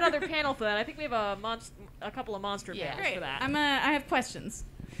 think we have another panel for that. I think we have a couple of monster panels Great. for that. I have questions.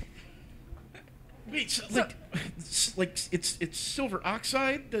 Wait, it's silver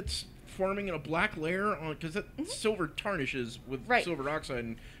oxide that's forming in a black layer on because that silver tarnishes with silver oxide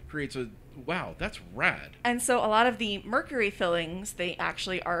and creates a wow. That's rad. And so a lot of the mercury fillings, they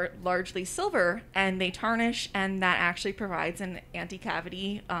actually are largely silver, and they tarnish, and that actually provides an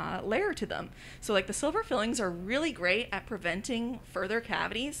anti-cavity layer to them. So like the silver fillings are really great at preventing further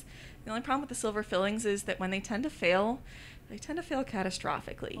cavities. The only problem with the silver fillings is that when they tend to fail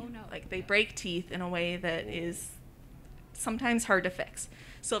catastrophically. Oh, no. Like they break teeth in a way that is sometimes hard to fix.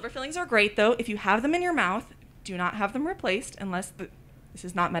 Silver fillings are great though. If you have them in your mouth, do not have them replaced unless this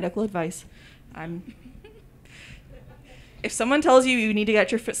is not medical advice. If someone tells you you need to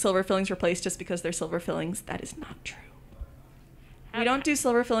get your silver fillings replaced just because they're silver fillings, that is not true. We don't do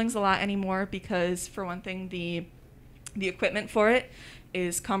silver fillings a lot anymore because, for one thing, the equipment for it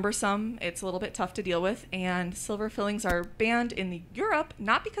is cumbersome. It's a little bit tough to deal with, and silver fillings are banned in Europe,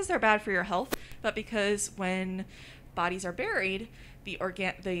 not because they're bad for your health, but because when bodies are buried,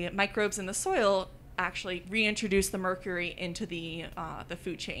 the microbes in the soil actually reintroduce the mercury into the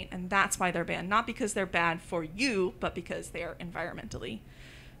food chain, and that's why they're banned. Not because they're bad for you, but because they are environmentally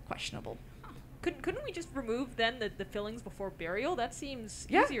questionable. Couldn't we just remove then the fillings before burial? That seems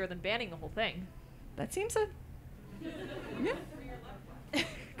Yeah. easier than banning the whole thing. That seems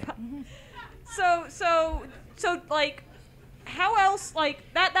So like, how else, like,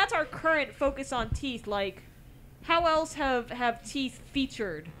 that's our current focus on teeth. Like, how else have teeth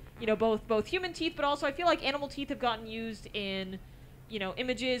featured? You know, both human teeth, but also I feel like animal teeth have gotten used in, you know,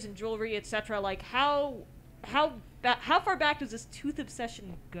 images and jewelry, etc. Like, how far back does this tooth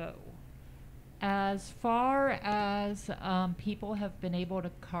obsession go? As far as people have been able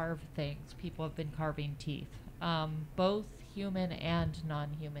to carve things, people have been carving teeth, both human and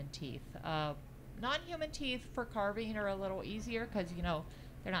non-human teeth. Non-human teeth for carving are a little easier because, you know,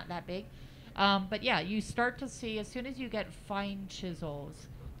 they're not that big. But yeah, you start to see, as soon as you get fine chisels,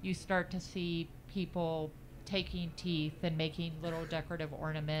 you start to see people taking teeth and making little decorative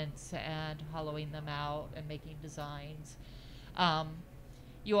ornaments and hollowing them out and making designs.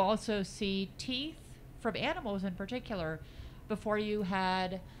 You also see teeth from animals in particular. Before you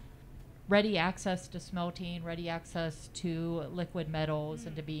had ready access to smelting, ready access to liquid metals,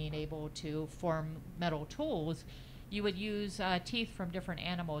 and to being able to form metal tools, you would use teeth from different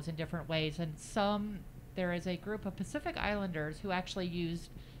animals in different ways. And there is a group of Pacific Islanders who actually used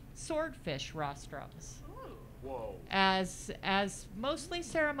swordfish rostrums. Whoa. As mostly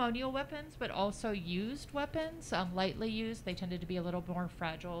ceremonial weapons, but also used weapons, lightly used. They tended to be a little more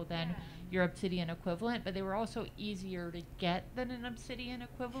fragile than your obsidian equivalent, but they were also easier to get than an obsidian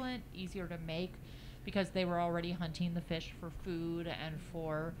equivalent, easier to make because they were already hunting the fish for food and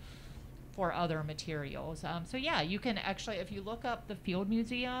for other materials. So yeah, you can actually, if you look up the Field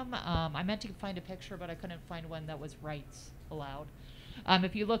Museum, I meant to find a picture, but I couldn't find one that was rights allowed.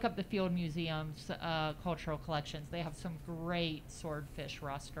 If you look up the Field Museum's cultural collections, they have some great swordfish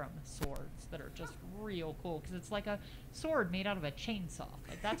rostrum swords that are just real cool because it's like a sword made out of a chainsaw.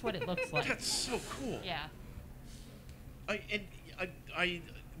 Like, that's what it looks like. That's so cool. Yeah.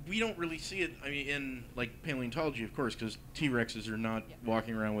 We don't really see it. I mean, in like paleontology, of course, because T-Rexes are not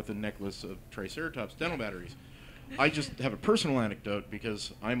walking around with a necklace of Triceratops dental batteries. I just have a personal anecdote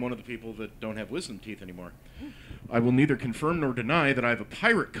because I'm one of the people that don't have wisdom teeth anymore. I will neither confirm nor deny that I have a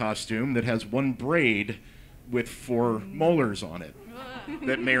pirate costume that has one braid with 4 molars on it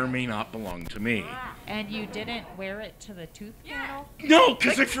that may or may not belong to me. And you didn't wear it to the tooth panel? No,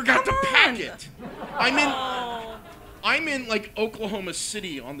 because I forgot to pack it. I'm in like Oklahoma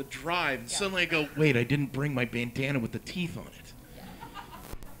City on the drive, and suddenly I go, wait, I didn't bring my bandana with the teeth on it.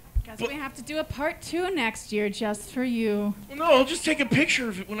 Guess we have to do a part 2 next year just for you. Well, no, I'll just take a picture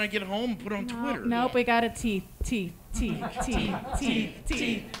of it when I get home and put it on Twitter. Nope, we got a teeth.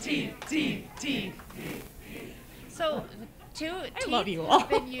 So, teeth love you all. have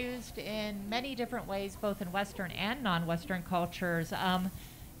been used in many different ways, both in Western and non-Western cultures.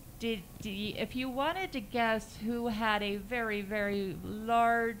 If you wanted to guess who had a very, very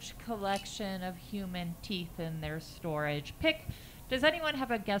large collection of human teeth in their storage, does anyone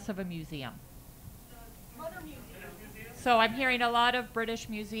have a guess of a museum? So I'm hearing a lot of British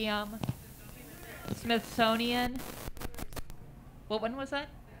Museum, Smithsonian. What one was that?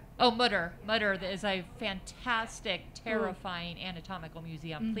 Oh, Mutter. Mutter is a fantastic, terrifying anatomical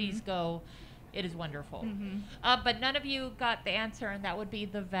museum. Please go. It is wonderful. But none of you got the answer, and that would be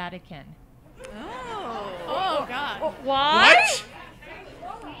the Vatican. Oh God. What?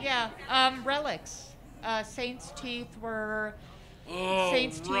 Yeah, relics. Saints' teeth were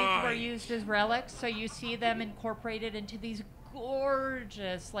used as relics, so you see them incorporated into these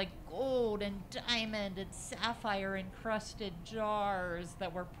gorgeous, like gold and diamond and sapphire encrusted jars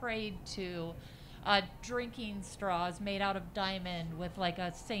that were prayed to, drinking straws made out of diamond with like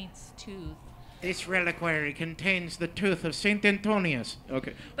a saint's tooth. This reliquary contains the tooth of Saint Antonius.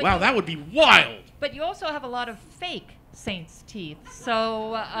 Okay. But Wow, you- that would be wild. But you also have a lot of fake saints' teeth.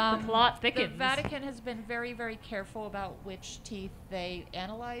 So plot the thickens. Vatican has been very, very careful about which teeth they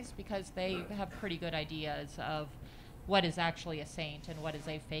analyze because they have pretty good ideas of what is actually a saint and what is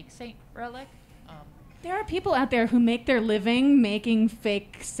a fake saint relic. There are people out there who make their living making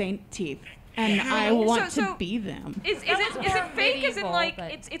fake saint teeth, and I want So- to be them. Is That it was is more it fake as in medieval, like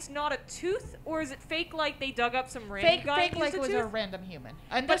but- it's not a tooth, or is it fake like they dug up some random Fake, guy fake and like used it was a a tooth? random human.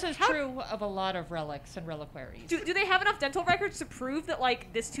 And But this is how- true of a lot of relics and reliquaries. Do they have enough dental records to prove that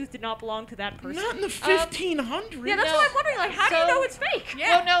like this tooth did not belong to that person? Not in the 1500s. Yeah, that's No. what I'm wondering. Like, how do you So- know it's fake?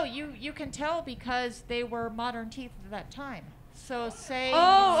 Well, no, you can tell because they were modern teeth at that time. So say.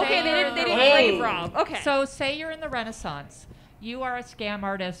 Oh, say okay. They you're didn't in the- grave rob. Okay. So say you're in the Renaissance. You are a scam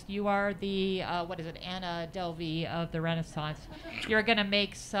artist. You are the what is it, Anna Delvey of the Renaissance. You're gonna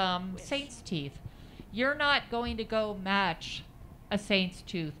make some saint's teeth. You're not going to go match a saint's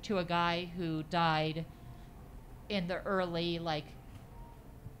tooth to a guy who died in the early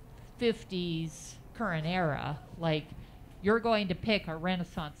 50s current era. Like, you're going to pick a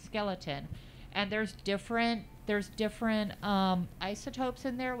Renaissance skeleton, and there's different isotopes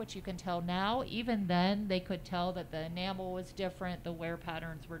in there, which you can tell now. Even then, they could tell that the enamel was different, the wear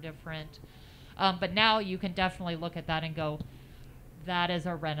patterns were different. But now you can definitely look at that and go, that is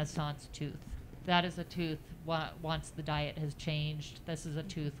a Renaissance tooth. That is a tooth once the diet has changed. This is a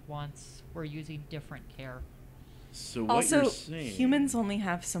tooth once we're using different care. So what Also, you're saying... humans only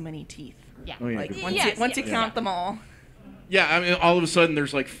have so many teeth. Yeah. Oh, yeah. Like good once point. you count them all. Yeah, I mean, all of a sudden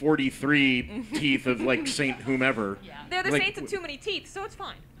there's like 43 teeth of like Saint whomever. Yeah. They're the Like, saints of too many teeth, so it's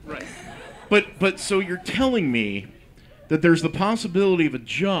fine. Right. But so you're telling me that there's the possibility of a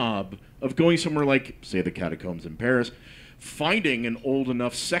job of going somewhere like, say, the catacombs in Paris, finding an old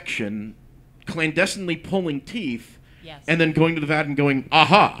enough section, clandestinely pulling teeth, Yes. and then going to the Vatican going,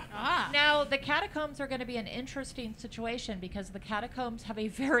 aha! Now, the catacombs are going to be an interesting situation because the catacombs have a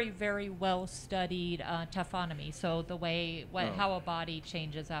very, very well-studied taphonomy. So the way, how a body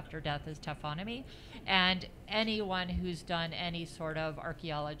changes after death is taphonomy. And anyone who's done any sort of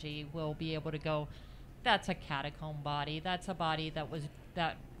archaeology will be able to go, that's a catacomb body. That's a body that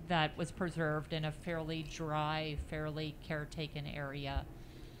was preserved in a fairly dry, fairly caretaken area.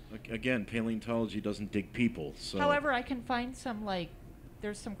 Again, paleontology doesn't dig people, so... However, I can find some,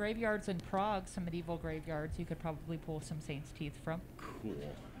 there's some graveyards in Prague, some medieval graveyards you could probably pull some saints' teeth from. Cool.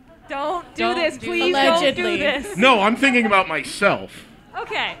 Don't do Don't this, do please. this. Don't do Allegedly. this. No, I'm thinking about myself.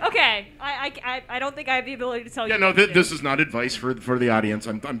 Okay. I don't think I have the ability to tell Yeah, you. no, what to do. this is not advice for the audience.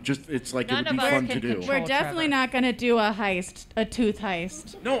 I'm just, it's like None it would be of us fun can to do. control We're definitely Trevor. not going to do a tooth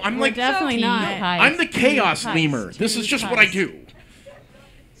heist. No, I'm We're like, definitely Teeth not. heist, I'm the chaos teeth lemur. heist, This is teeth just what I heist. do.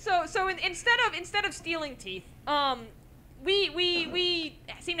 So instead of stealing teeth, we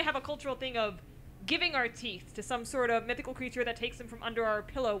seem to have a cultural thing of giving our teeth to some sort of mythical creature that takes them from under our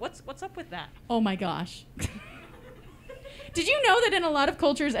pillow. What's up with that? Oh my gosh. Did you know that in a lot of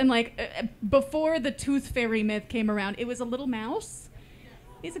cultures, and before the tooth fairy myth came around, it was a little mouse?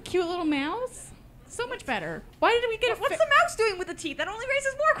 He's a cute little mouse. So much better. Why did we get What's the mouse doing with the teeth? That only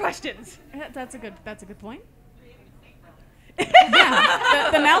raises more questions. That's a good point. Yeah,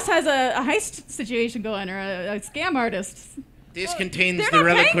 the mouse has a heist situation going, or a scam artist. This contains they're the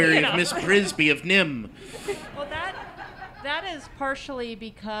not paying me reliquary of enough. Miss Brisby of Nim. Well, that is partially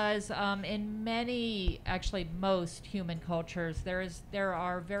because in many, actually most human cultures, there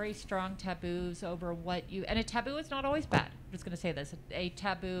are very strong taboos over what you, and a taboo is not always bad. I'm just going to say this. A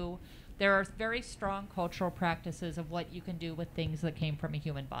taboo, there are very strong cultural practices of what you can do with things that came from a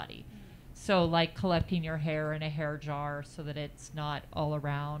human body. So like collecting your hair in a hair jar so that it's not all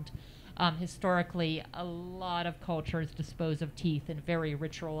around. Historically, a lot of cultures dispose of teeth in very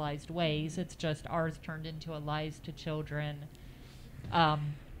ritualized ways. It's just ours turned into a lies to children.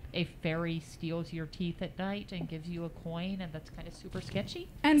 A fairy steals your teeth at night and gives you a coin, and that's kind of super sketchy.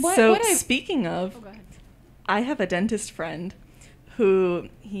 And Speaking of, go ahead. I have a dentist friend who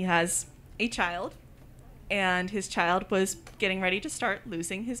he has a child, and his child was getting ready to start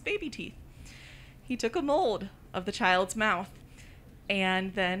losing his baby teeth. He took a mold of the child's mouth,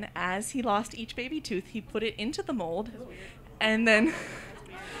 and then as he lost each baby tooth, he put it into the mold, and then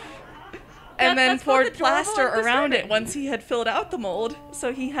That's both poured adorable plaster and around it disturbing. once he had filled out the mold,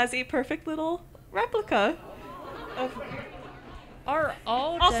 so he has a perfect little replica of. Are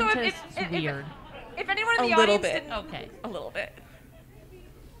all Also, dentists if- weird? If anyone in A the little audience bit. didn't, Okay. A little bit.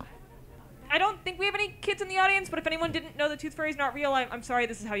 I don't think we have any kids in the audience, but if anyone didn't know the tooth fairy is not real, I'm sorry.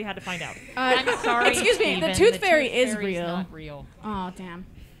 This is how you had to find out. I'm sorry. Excuse me, the Steven, tooth fairy is fairy's real. Not real. Oh, damn.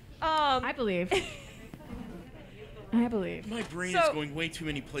 Um, I believe. I believe. My brain So- is going way too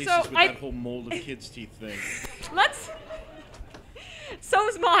many places so with I- that whole mold of kids' teeth thing.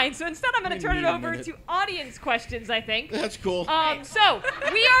 So's mine. So instead, I'm going We to turn it need a over minute. to audience questions, I think. That's cool. So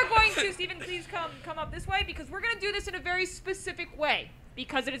we are going to, Stephen, please come up this way because we're going to do this in a very specific way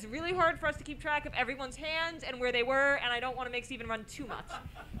because it is really hard for us to keep track of everyone's hands and where they were, and I don't want to make Stephen run too much.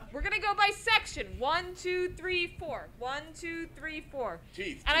 We're going to go by section. 1, 2, 3, 4. 1, 2, 3, 4.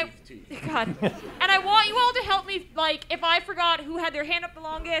 Teeth, And teeth. God. And I want you all to help me, like, if I forgot who had their hand up the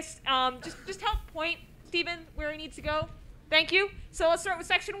longest, just help point Stephen where he needs to go. Thank you. So let's start with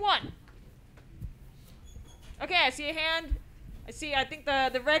section 1. Okay, I see a hand. I think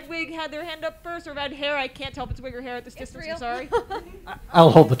the red wig had their hand up first, or red hair. I can't tell if it's wig or hair at this distance. real. I'm sorry. I'll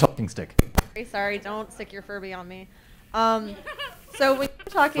hold the talking stick. Very sorry, don't stick your Furby on me. So when you're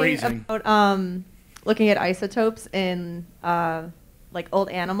talking Phrasing. about looking at isotopes in like old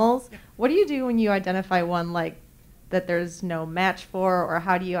animals, what do you do when you identify one like that there's no match for, or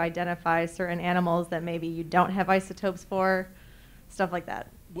how do you identify certain animals that maybe you don't have isotopes for, stuff like that?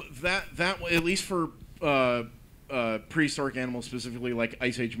 Well, that at least for prehistoric animals, specifically like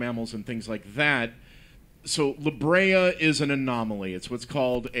Ice Age mammals and things like that. So La Brea is an anomaly. It's what's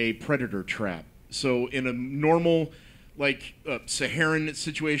called a predator trap. So in a normal, like Saharan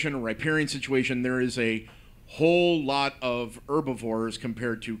situation or riparian situation, there is a whole lot of herbivores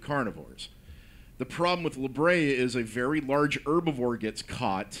compared to carnivores. The problem with La Brea is a very large herbivore gets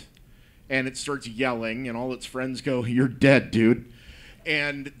caught, and it starts yelling, and all its friends go, "You're dead, dude."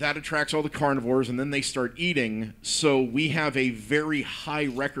 And that attracts all the carnivores, and then they start eating. So we have a very high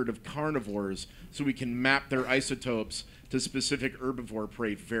record of carnivores, so we can map their isotopes to specific herbivore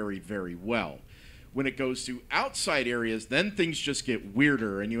prey very, very well. When it goes to outside areas, then things just get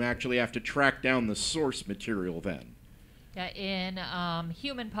weirder, and you actually have to track down the source material then. Yeah, in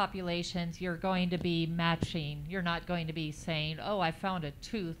human populations, you're going to be matching. You're not going to be saying, "Oh, I found a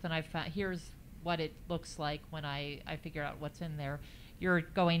tooth, and here's what it looks like when I figure out what's in there." You're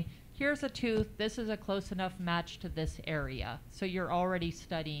going, "Here's a tooth. This is a close enough match to this area." So you're already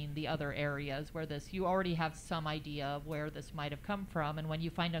studying the other areas where you already have some idea of where this might have come from. And when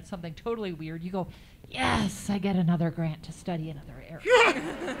you find out something totally weird, you go, "Yes, I get another grant to study another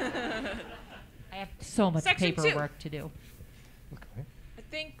area." I have so much Section 2. paperwork to do. Okay. I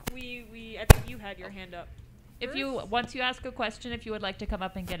think I think you had your hand up. If you once you ask a question, if you would like to come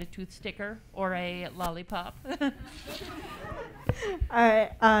up and get a tooth sticker or a lollipop.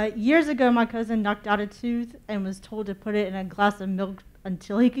 Years ago, my cousin knocked out a tooth and was told to put it in a glass of milk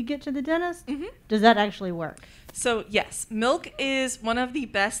until he could get to the dentist. Mhm. Does that actually work? So yes, milk is one of the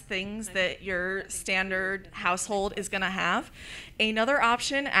best things that your standard household is going to have. Another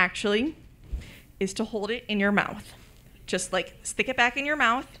option actually is to hold it in your mouth. Just like stick it back in your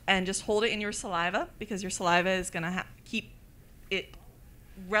mouth and just hold it in your saliva, because your saliva is going to keep it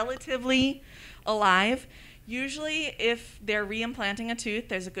relatively alive. Usually if they're reimplanting a tooth,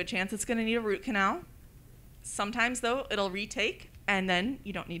 there's a good chance it's going to need a root canal. Sometimes though, it'll retake and then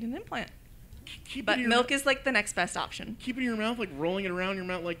you don't need an implant. But milk is like the next best option. Keep it in your mouth, like rolling it around your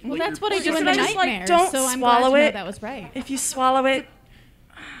mouth, like. Well, like that's you're- what I do in Just the like, nightmares. don't so I'm glad to swallow know it. that was right. If you swallow it,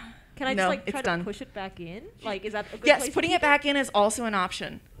 Can I No, just like it's try done. to push it back in? Like, is that a good yes, place to putting keep it back in is also an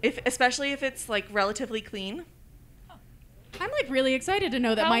option. Especially if it's like relatively clean. I'm like really excited to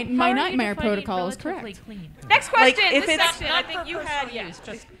know that How- my how are you nightmare defining protocol is relatively correct. clean? Next question. Like, if this it's- section, I think you had use.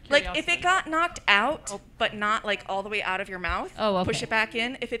 Just Like if curiosity. it got knocked out, but not like all the way out of your mouth, Oh, okay. push it back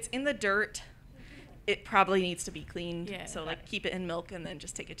in. If it's in the dirt, it probably needs to be cleaned. Yeah, So like keep it in milk and then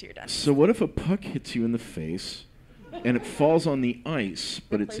just take it to your dentist. So what if a puck hits you in the face, and it falls on the ice,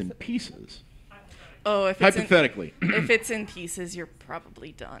 but it's in pieces? Oh, if it's Hypothetically. if it's in pieces, you're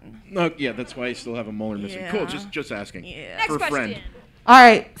probably done. No, yeah, that's why I still have a molar missing. Cool, Yeah. just asking. Yeah. Next For a question. friend. All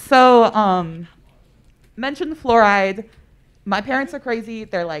right, so mentioned fluoride. My parents are crazy.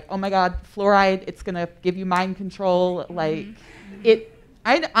 They're like, "Oh my God, fluoride! It's gonna give you mind control." Like, it.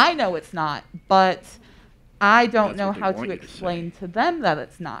 I know it's not, but I don't That's know what they how want to you to explain to them that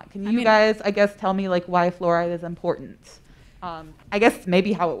it's not. Can I you mean- guys, I guess, tell me like why fluoride is important? I guess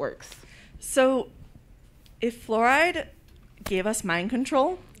maybe how it works. So, if fluoride gave us mind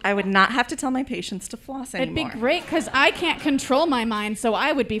control, I would not have to tell my patients to floss It'd anymore. be great because I can't control my mind, so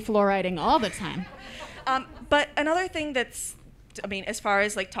I would be fluoriding all the time. But another thing as far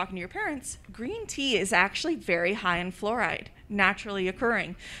as like talking to your parents, green tea is actually very high in fluoride. naturally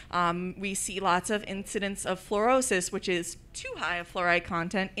occurring. We see lots of incidents of fluorosis, which is too high of fluoride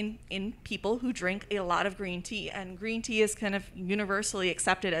content in people who drink a lot of green tea. And green tea is kind of universally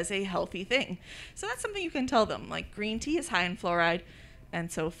accepted as a healthy thing. So that's something you can tell them, like green tea is high in fluoride,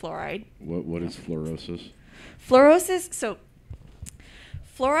 and so fluoride. What is fluorosis? Fluorosis, so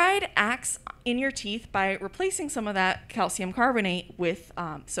fluoride acts in your teeth by replacing some of that calcium carbonate with,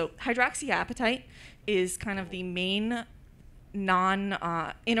 so hydroxyapatite is kind of the main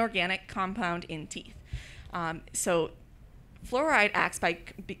inorganic compound in teeth. So fluoride acts by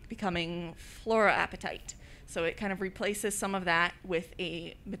becoming fluoroapatite. So it kind of replaces some of that with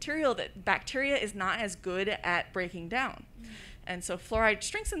a material that bacteria is not as good at breaking down. And so fluoride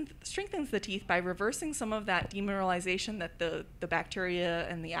strengthens the teeth by reversing some of that demineralization that the bacteria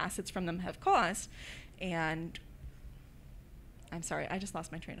and the acids from them have caused. And I'm sorry, I just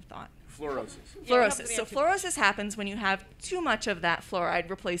lost my train of thought. Fluorosis. Fluorosis. So fluorosis happens when you have too much of that fluoride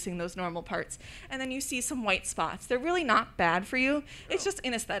replacing those normal parts. And then you see some white spots. They're really not bad for you. It's just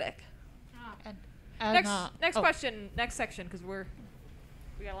anesthetic. Next question, next section, because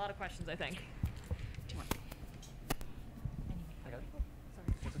we got a lot of questions, I think.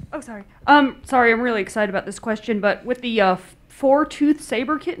 Oh, sorry. Sorry, I'm really excited about this question, but with the 4-tooth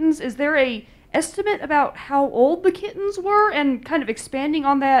saber kittens, is there a estimate about how old the kittens were? And kind of expanding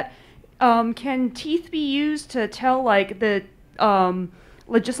on that, can teeth be used to tell, like,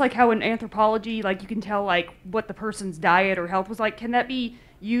 just like how in anthropology, like, you can tell, like, what the person's diet or health was like, can that be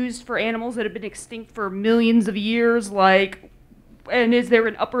used for animals that have been extinct for millions of years, like, and is there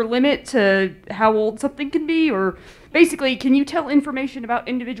an upper limit to how old something can be? Or basically, can you tell information about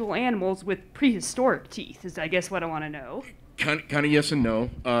individual animals with prehistoric teeth is, I guess, what I want to know. Kind of yes and no.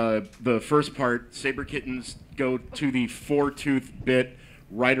 The first part, saber kittens go to the 4-tooth bit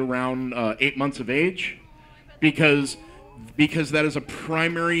right around 8 months of age because that is a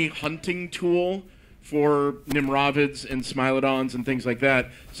primary hunting tool for nimravids and smilodons and things like that.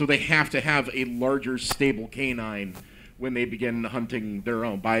 So they have to have a larger, stable canine when they begin hunting their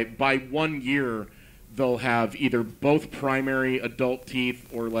own. By 1 year, they'll have either both primary adult teeth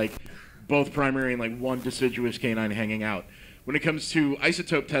or like both primary and like one deciduous canine hanging out. When it comes to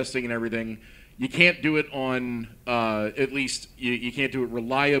isotope testing and everything, you can't do it on, at least you can't do it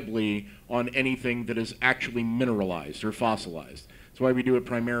reliably on anything that is actually mineralized or fossilized. That's why we do it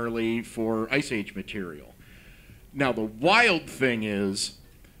primarily for Ice Age material. Now, the wild thing is,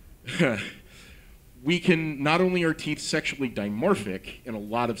 we can, not only are teeth sexually dimorphic in a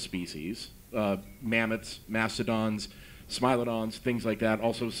lot of species, mammoths, mastodons, smilodons, things like that,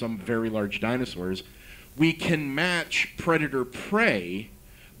 also some very large dinosaurs, we can match predator-prey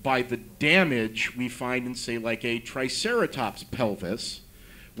by the damage we find in, say, like a Triceratops pelvis,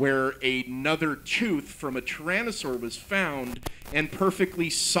 where another tooth from a tyrannosaur was found and perfectly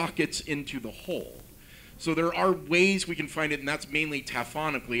sockets into the hole. So there are ways we can find it, and that's mainly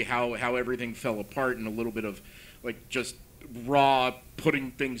taphonically how everything fell apart and a little bit of like just raw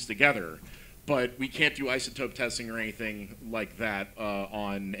putting things together. But we can't do isotope testing or anything like that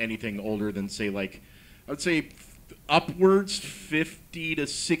on anything older than, say, like, I would say upwards 50 to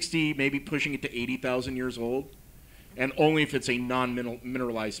 60, maybe pushing it to 80,000 years old, and only if it's a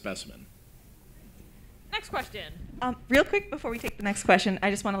non-mineralized specimen. Next question. Real quick before we take the next question,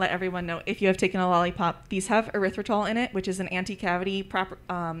 I just want to let everyone know, if you have taken a lollipop, these have erythritol in it, which is an anti-cavity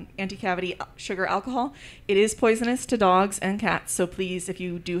sugar alcohol. It is poisonous to dogs and cats, so please, if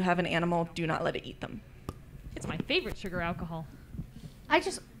you do have an animal, do not let it eat them. It's my favorite sugar alcohol. I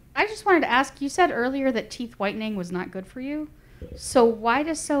just wanted to ask, you said earlier that teeth whitening was not good for you. So why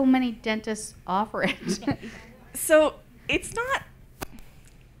do so many dentists offer it? So it's not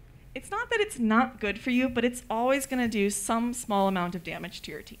that it's not good for you, but it's always going to do some small amount of damage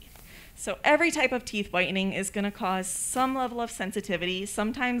to your teeth. So every type of teeth whitening is going to cause some level of sensitivity,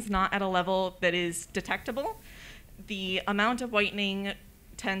 sometimes not at a level that is detectable. The amount of whitening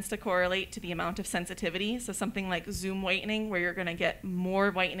tends to correlate to the amount of sensitivity. So something like zoom whitening, where you're going to get more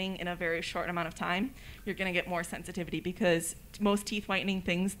whitening in a very short amount of time, you're going to get more sensitivity, because most teeth whitening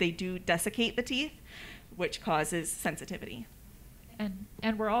things, they do desiccate the teeth, which causes sensitivity.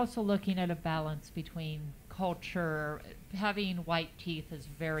 And we're also looking at a balance between culture. Having white teeth is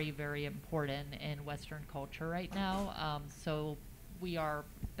very, very important in Western culture right now. So we are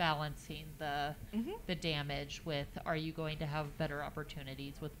balancing the damage with, are you going to have better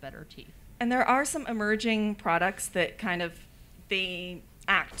opportunities with better teeth? And there are some emerging products that kind of, they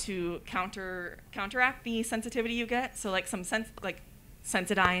act to counteract the sensitivity you get. So like like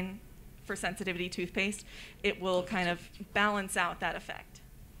Sensodyne for sensitivity toothpaste, it will kind of balance out that effect.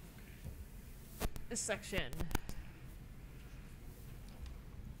 This section.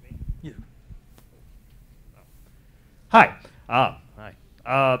 Yeah. Hi. Hi.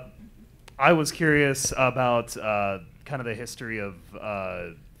 I was curious about kind of the history of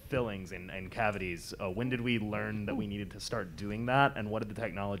fillings and cavities. When did we learn that we needed to start doing that, and what did the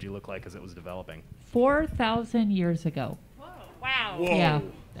technology look like as it was developing? 4,000 years ago. Wow. Whoa. Yeah.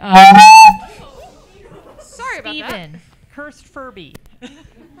 Sorry about that. Steven, cursed Furby.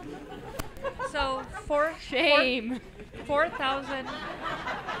 So Shame. 4,000.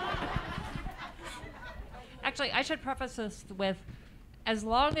 Actually, I should preface this with, as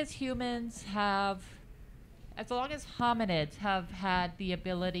long as hominids have had the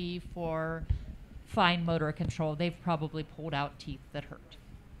ability for fine motor control, they've probably pulled out teeth that hurt.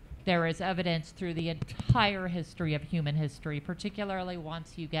 There is evidence through the entire history of human history, particularly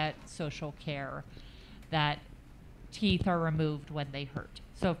once you get social care, that teeth are removed when they hurt.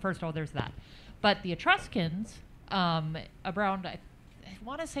 So first of all, there's that. But the Etruscans, around, I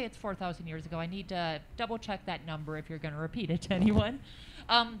want to say it's 4,000 years ago. I need to double check that number if you're going to repeat it to anyone.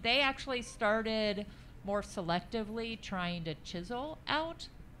 They actually started more selectively trying to chisel out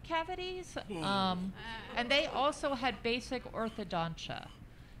cavities. And they also had basic orthodontia.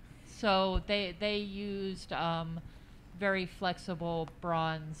 So they used very flexible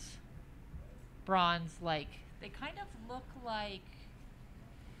bronze, like, they kind of look like,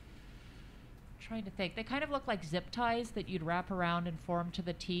 trying to think. They kind of look like zip ties that you'd wrap around and form to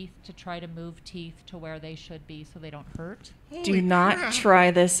the teeth to try to move teeth to where they should be so they don't hurt. Do not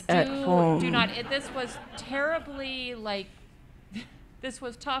try this at home. Do not. This was terribly, like, this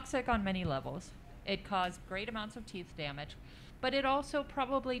was toxic on many levels. It caused great amounts of teeth damage, but it also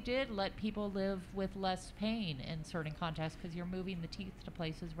probably did let people live with less pain in certain contexts because you're moving the teeth to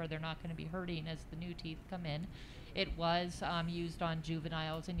places where they're not going to be hurting as the new teeth come in. It was used on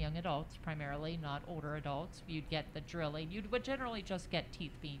juveniles and young adults primarily, not older adults. You'd get the drilling. You would generally just get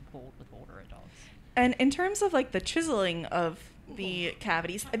teeth being pulled with older adults. And in terms of like the chiseling of the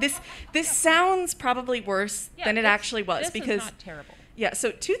cavities, this sounds probably worse than it actually was, because is not terrible. Yeah,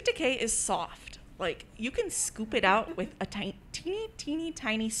 so tooth decay is soft. Like, you can scoop it out with a teeny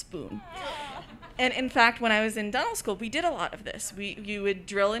tiny spoon. And in fact, when I was in dental school, we did a lot of this. You would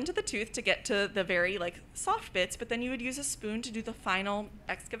drill into the tooth to get to the very soft bits, but then you would use a spoon to do the final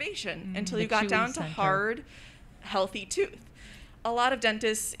excavation until you got down to hard, healthy tooth. A lot of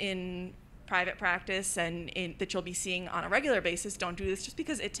dentists in private practice and that you'll be seeing on a regular basis don't do this just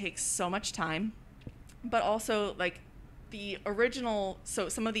because it takes so much time. But also, the original, so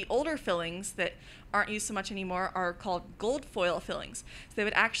some of the older fillings that aren't used so much anymore are called gold foil fillings. So they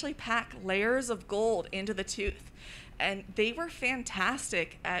would actually pack layers of gold into the tooth. And they were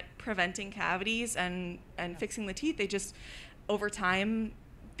fantastic at preventing cavities and fixing the teeth. They just, over time,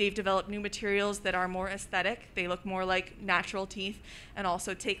 they've developed new materials that are more aesthetic. They look more like natural teeth and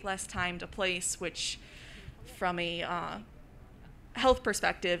also take less time to place, which from a health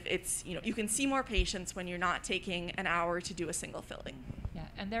perspective, it's, you can see more patients when you're not taking an hour to do a single filling. Yeah,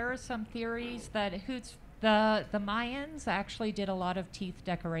 and there are some theories that the Mayans actually did a lot of teeth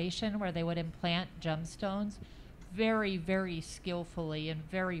decoration where they would implant gemstones very, very skillfully and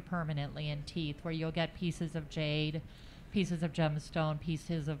very permanently in teeth, where you'll get pieces of jade, pieces of gemstone,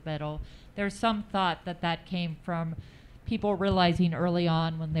 pieces of metal. There's some thought that came from people realizing early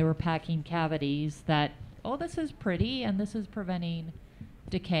on when they were packing cavities that, oh, this is pretty and this is preventing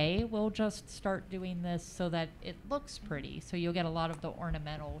decay. We'll just start doing this so that it looks pretty. So you'll get a lot of the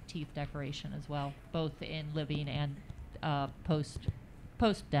ornamental teeth decoration as well, both in living and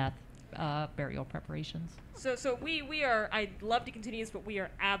post-death burial preparations. So we are, I'd love to continue this, but we are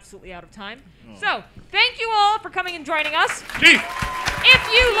absolutely out of time. Oh. So thank you all for coming and joining us. Keith. If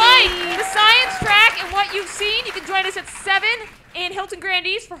you like the science track and what you've seen, you can join us at 7 in Hilton Grand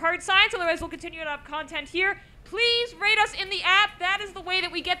East for hard science. Otherwise, we'll continue to have content here. Please rate us in the app. That is the way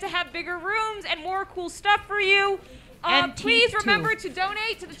that we get to have bigger rooms and more cool stuff for you. Please remember to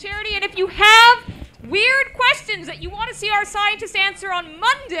donate to the charity. And if you have weird questions that you want to see our scientists answer on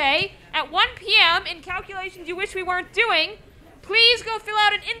Monday at 1 p.m. in calculations you wish we weren't doing, please go fill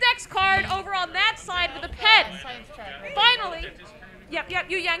out an index card over on that side with a pen. Finally, yep,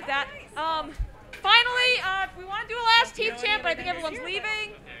 you yanked that. Finally, we want to do a last teeth chant, but I think everyone's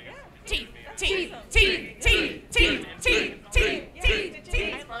leaving. Teeth, teeth, teeth.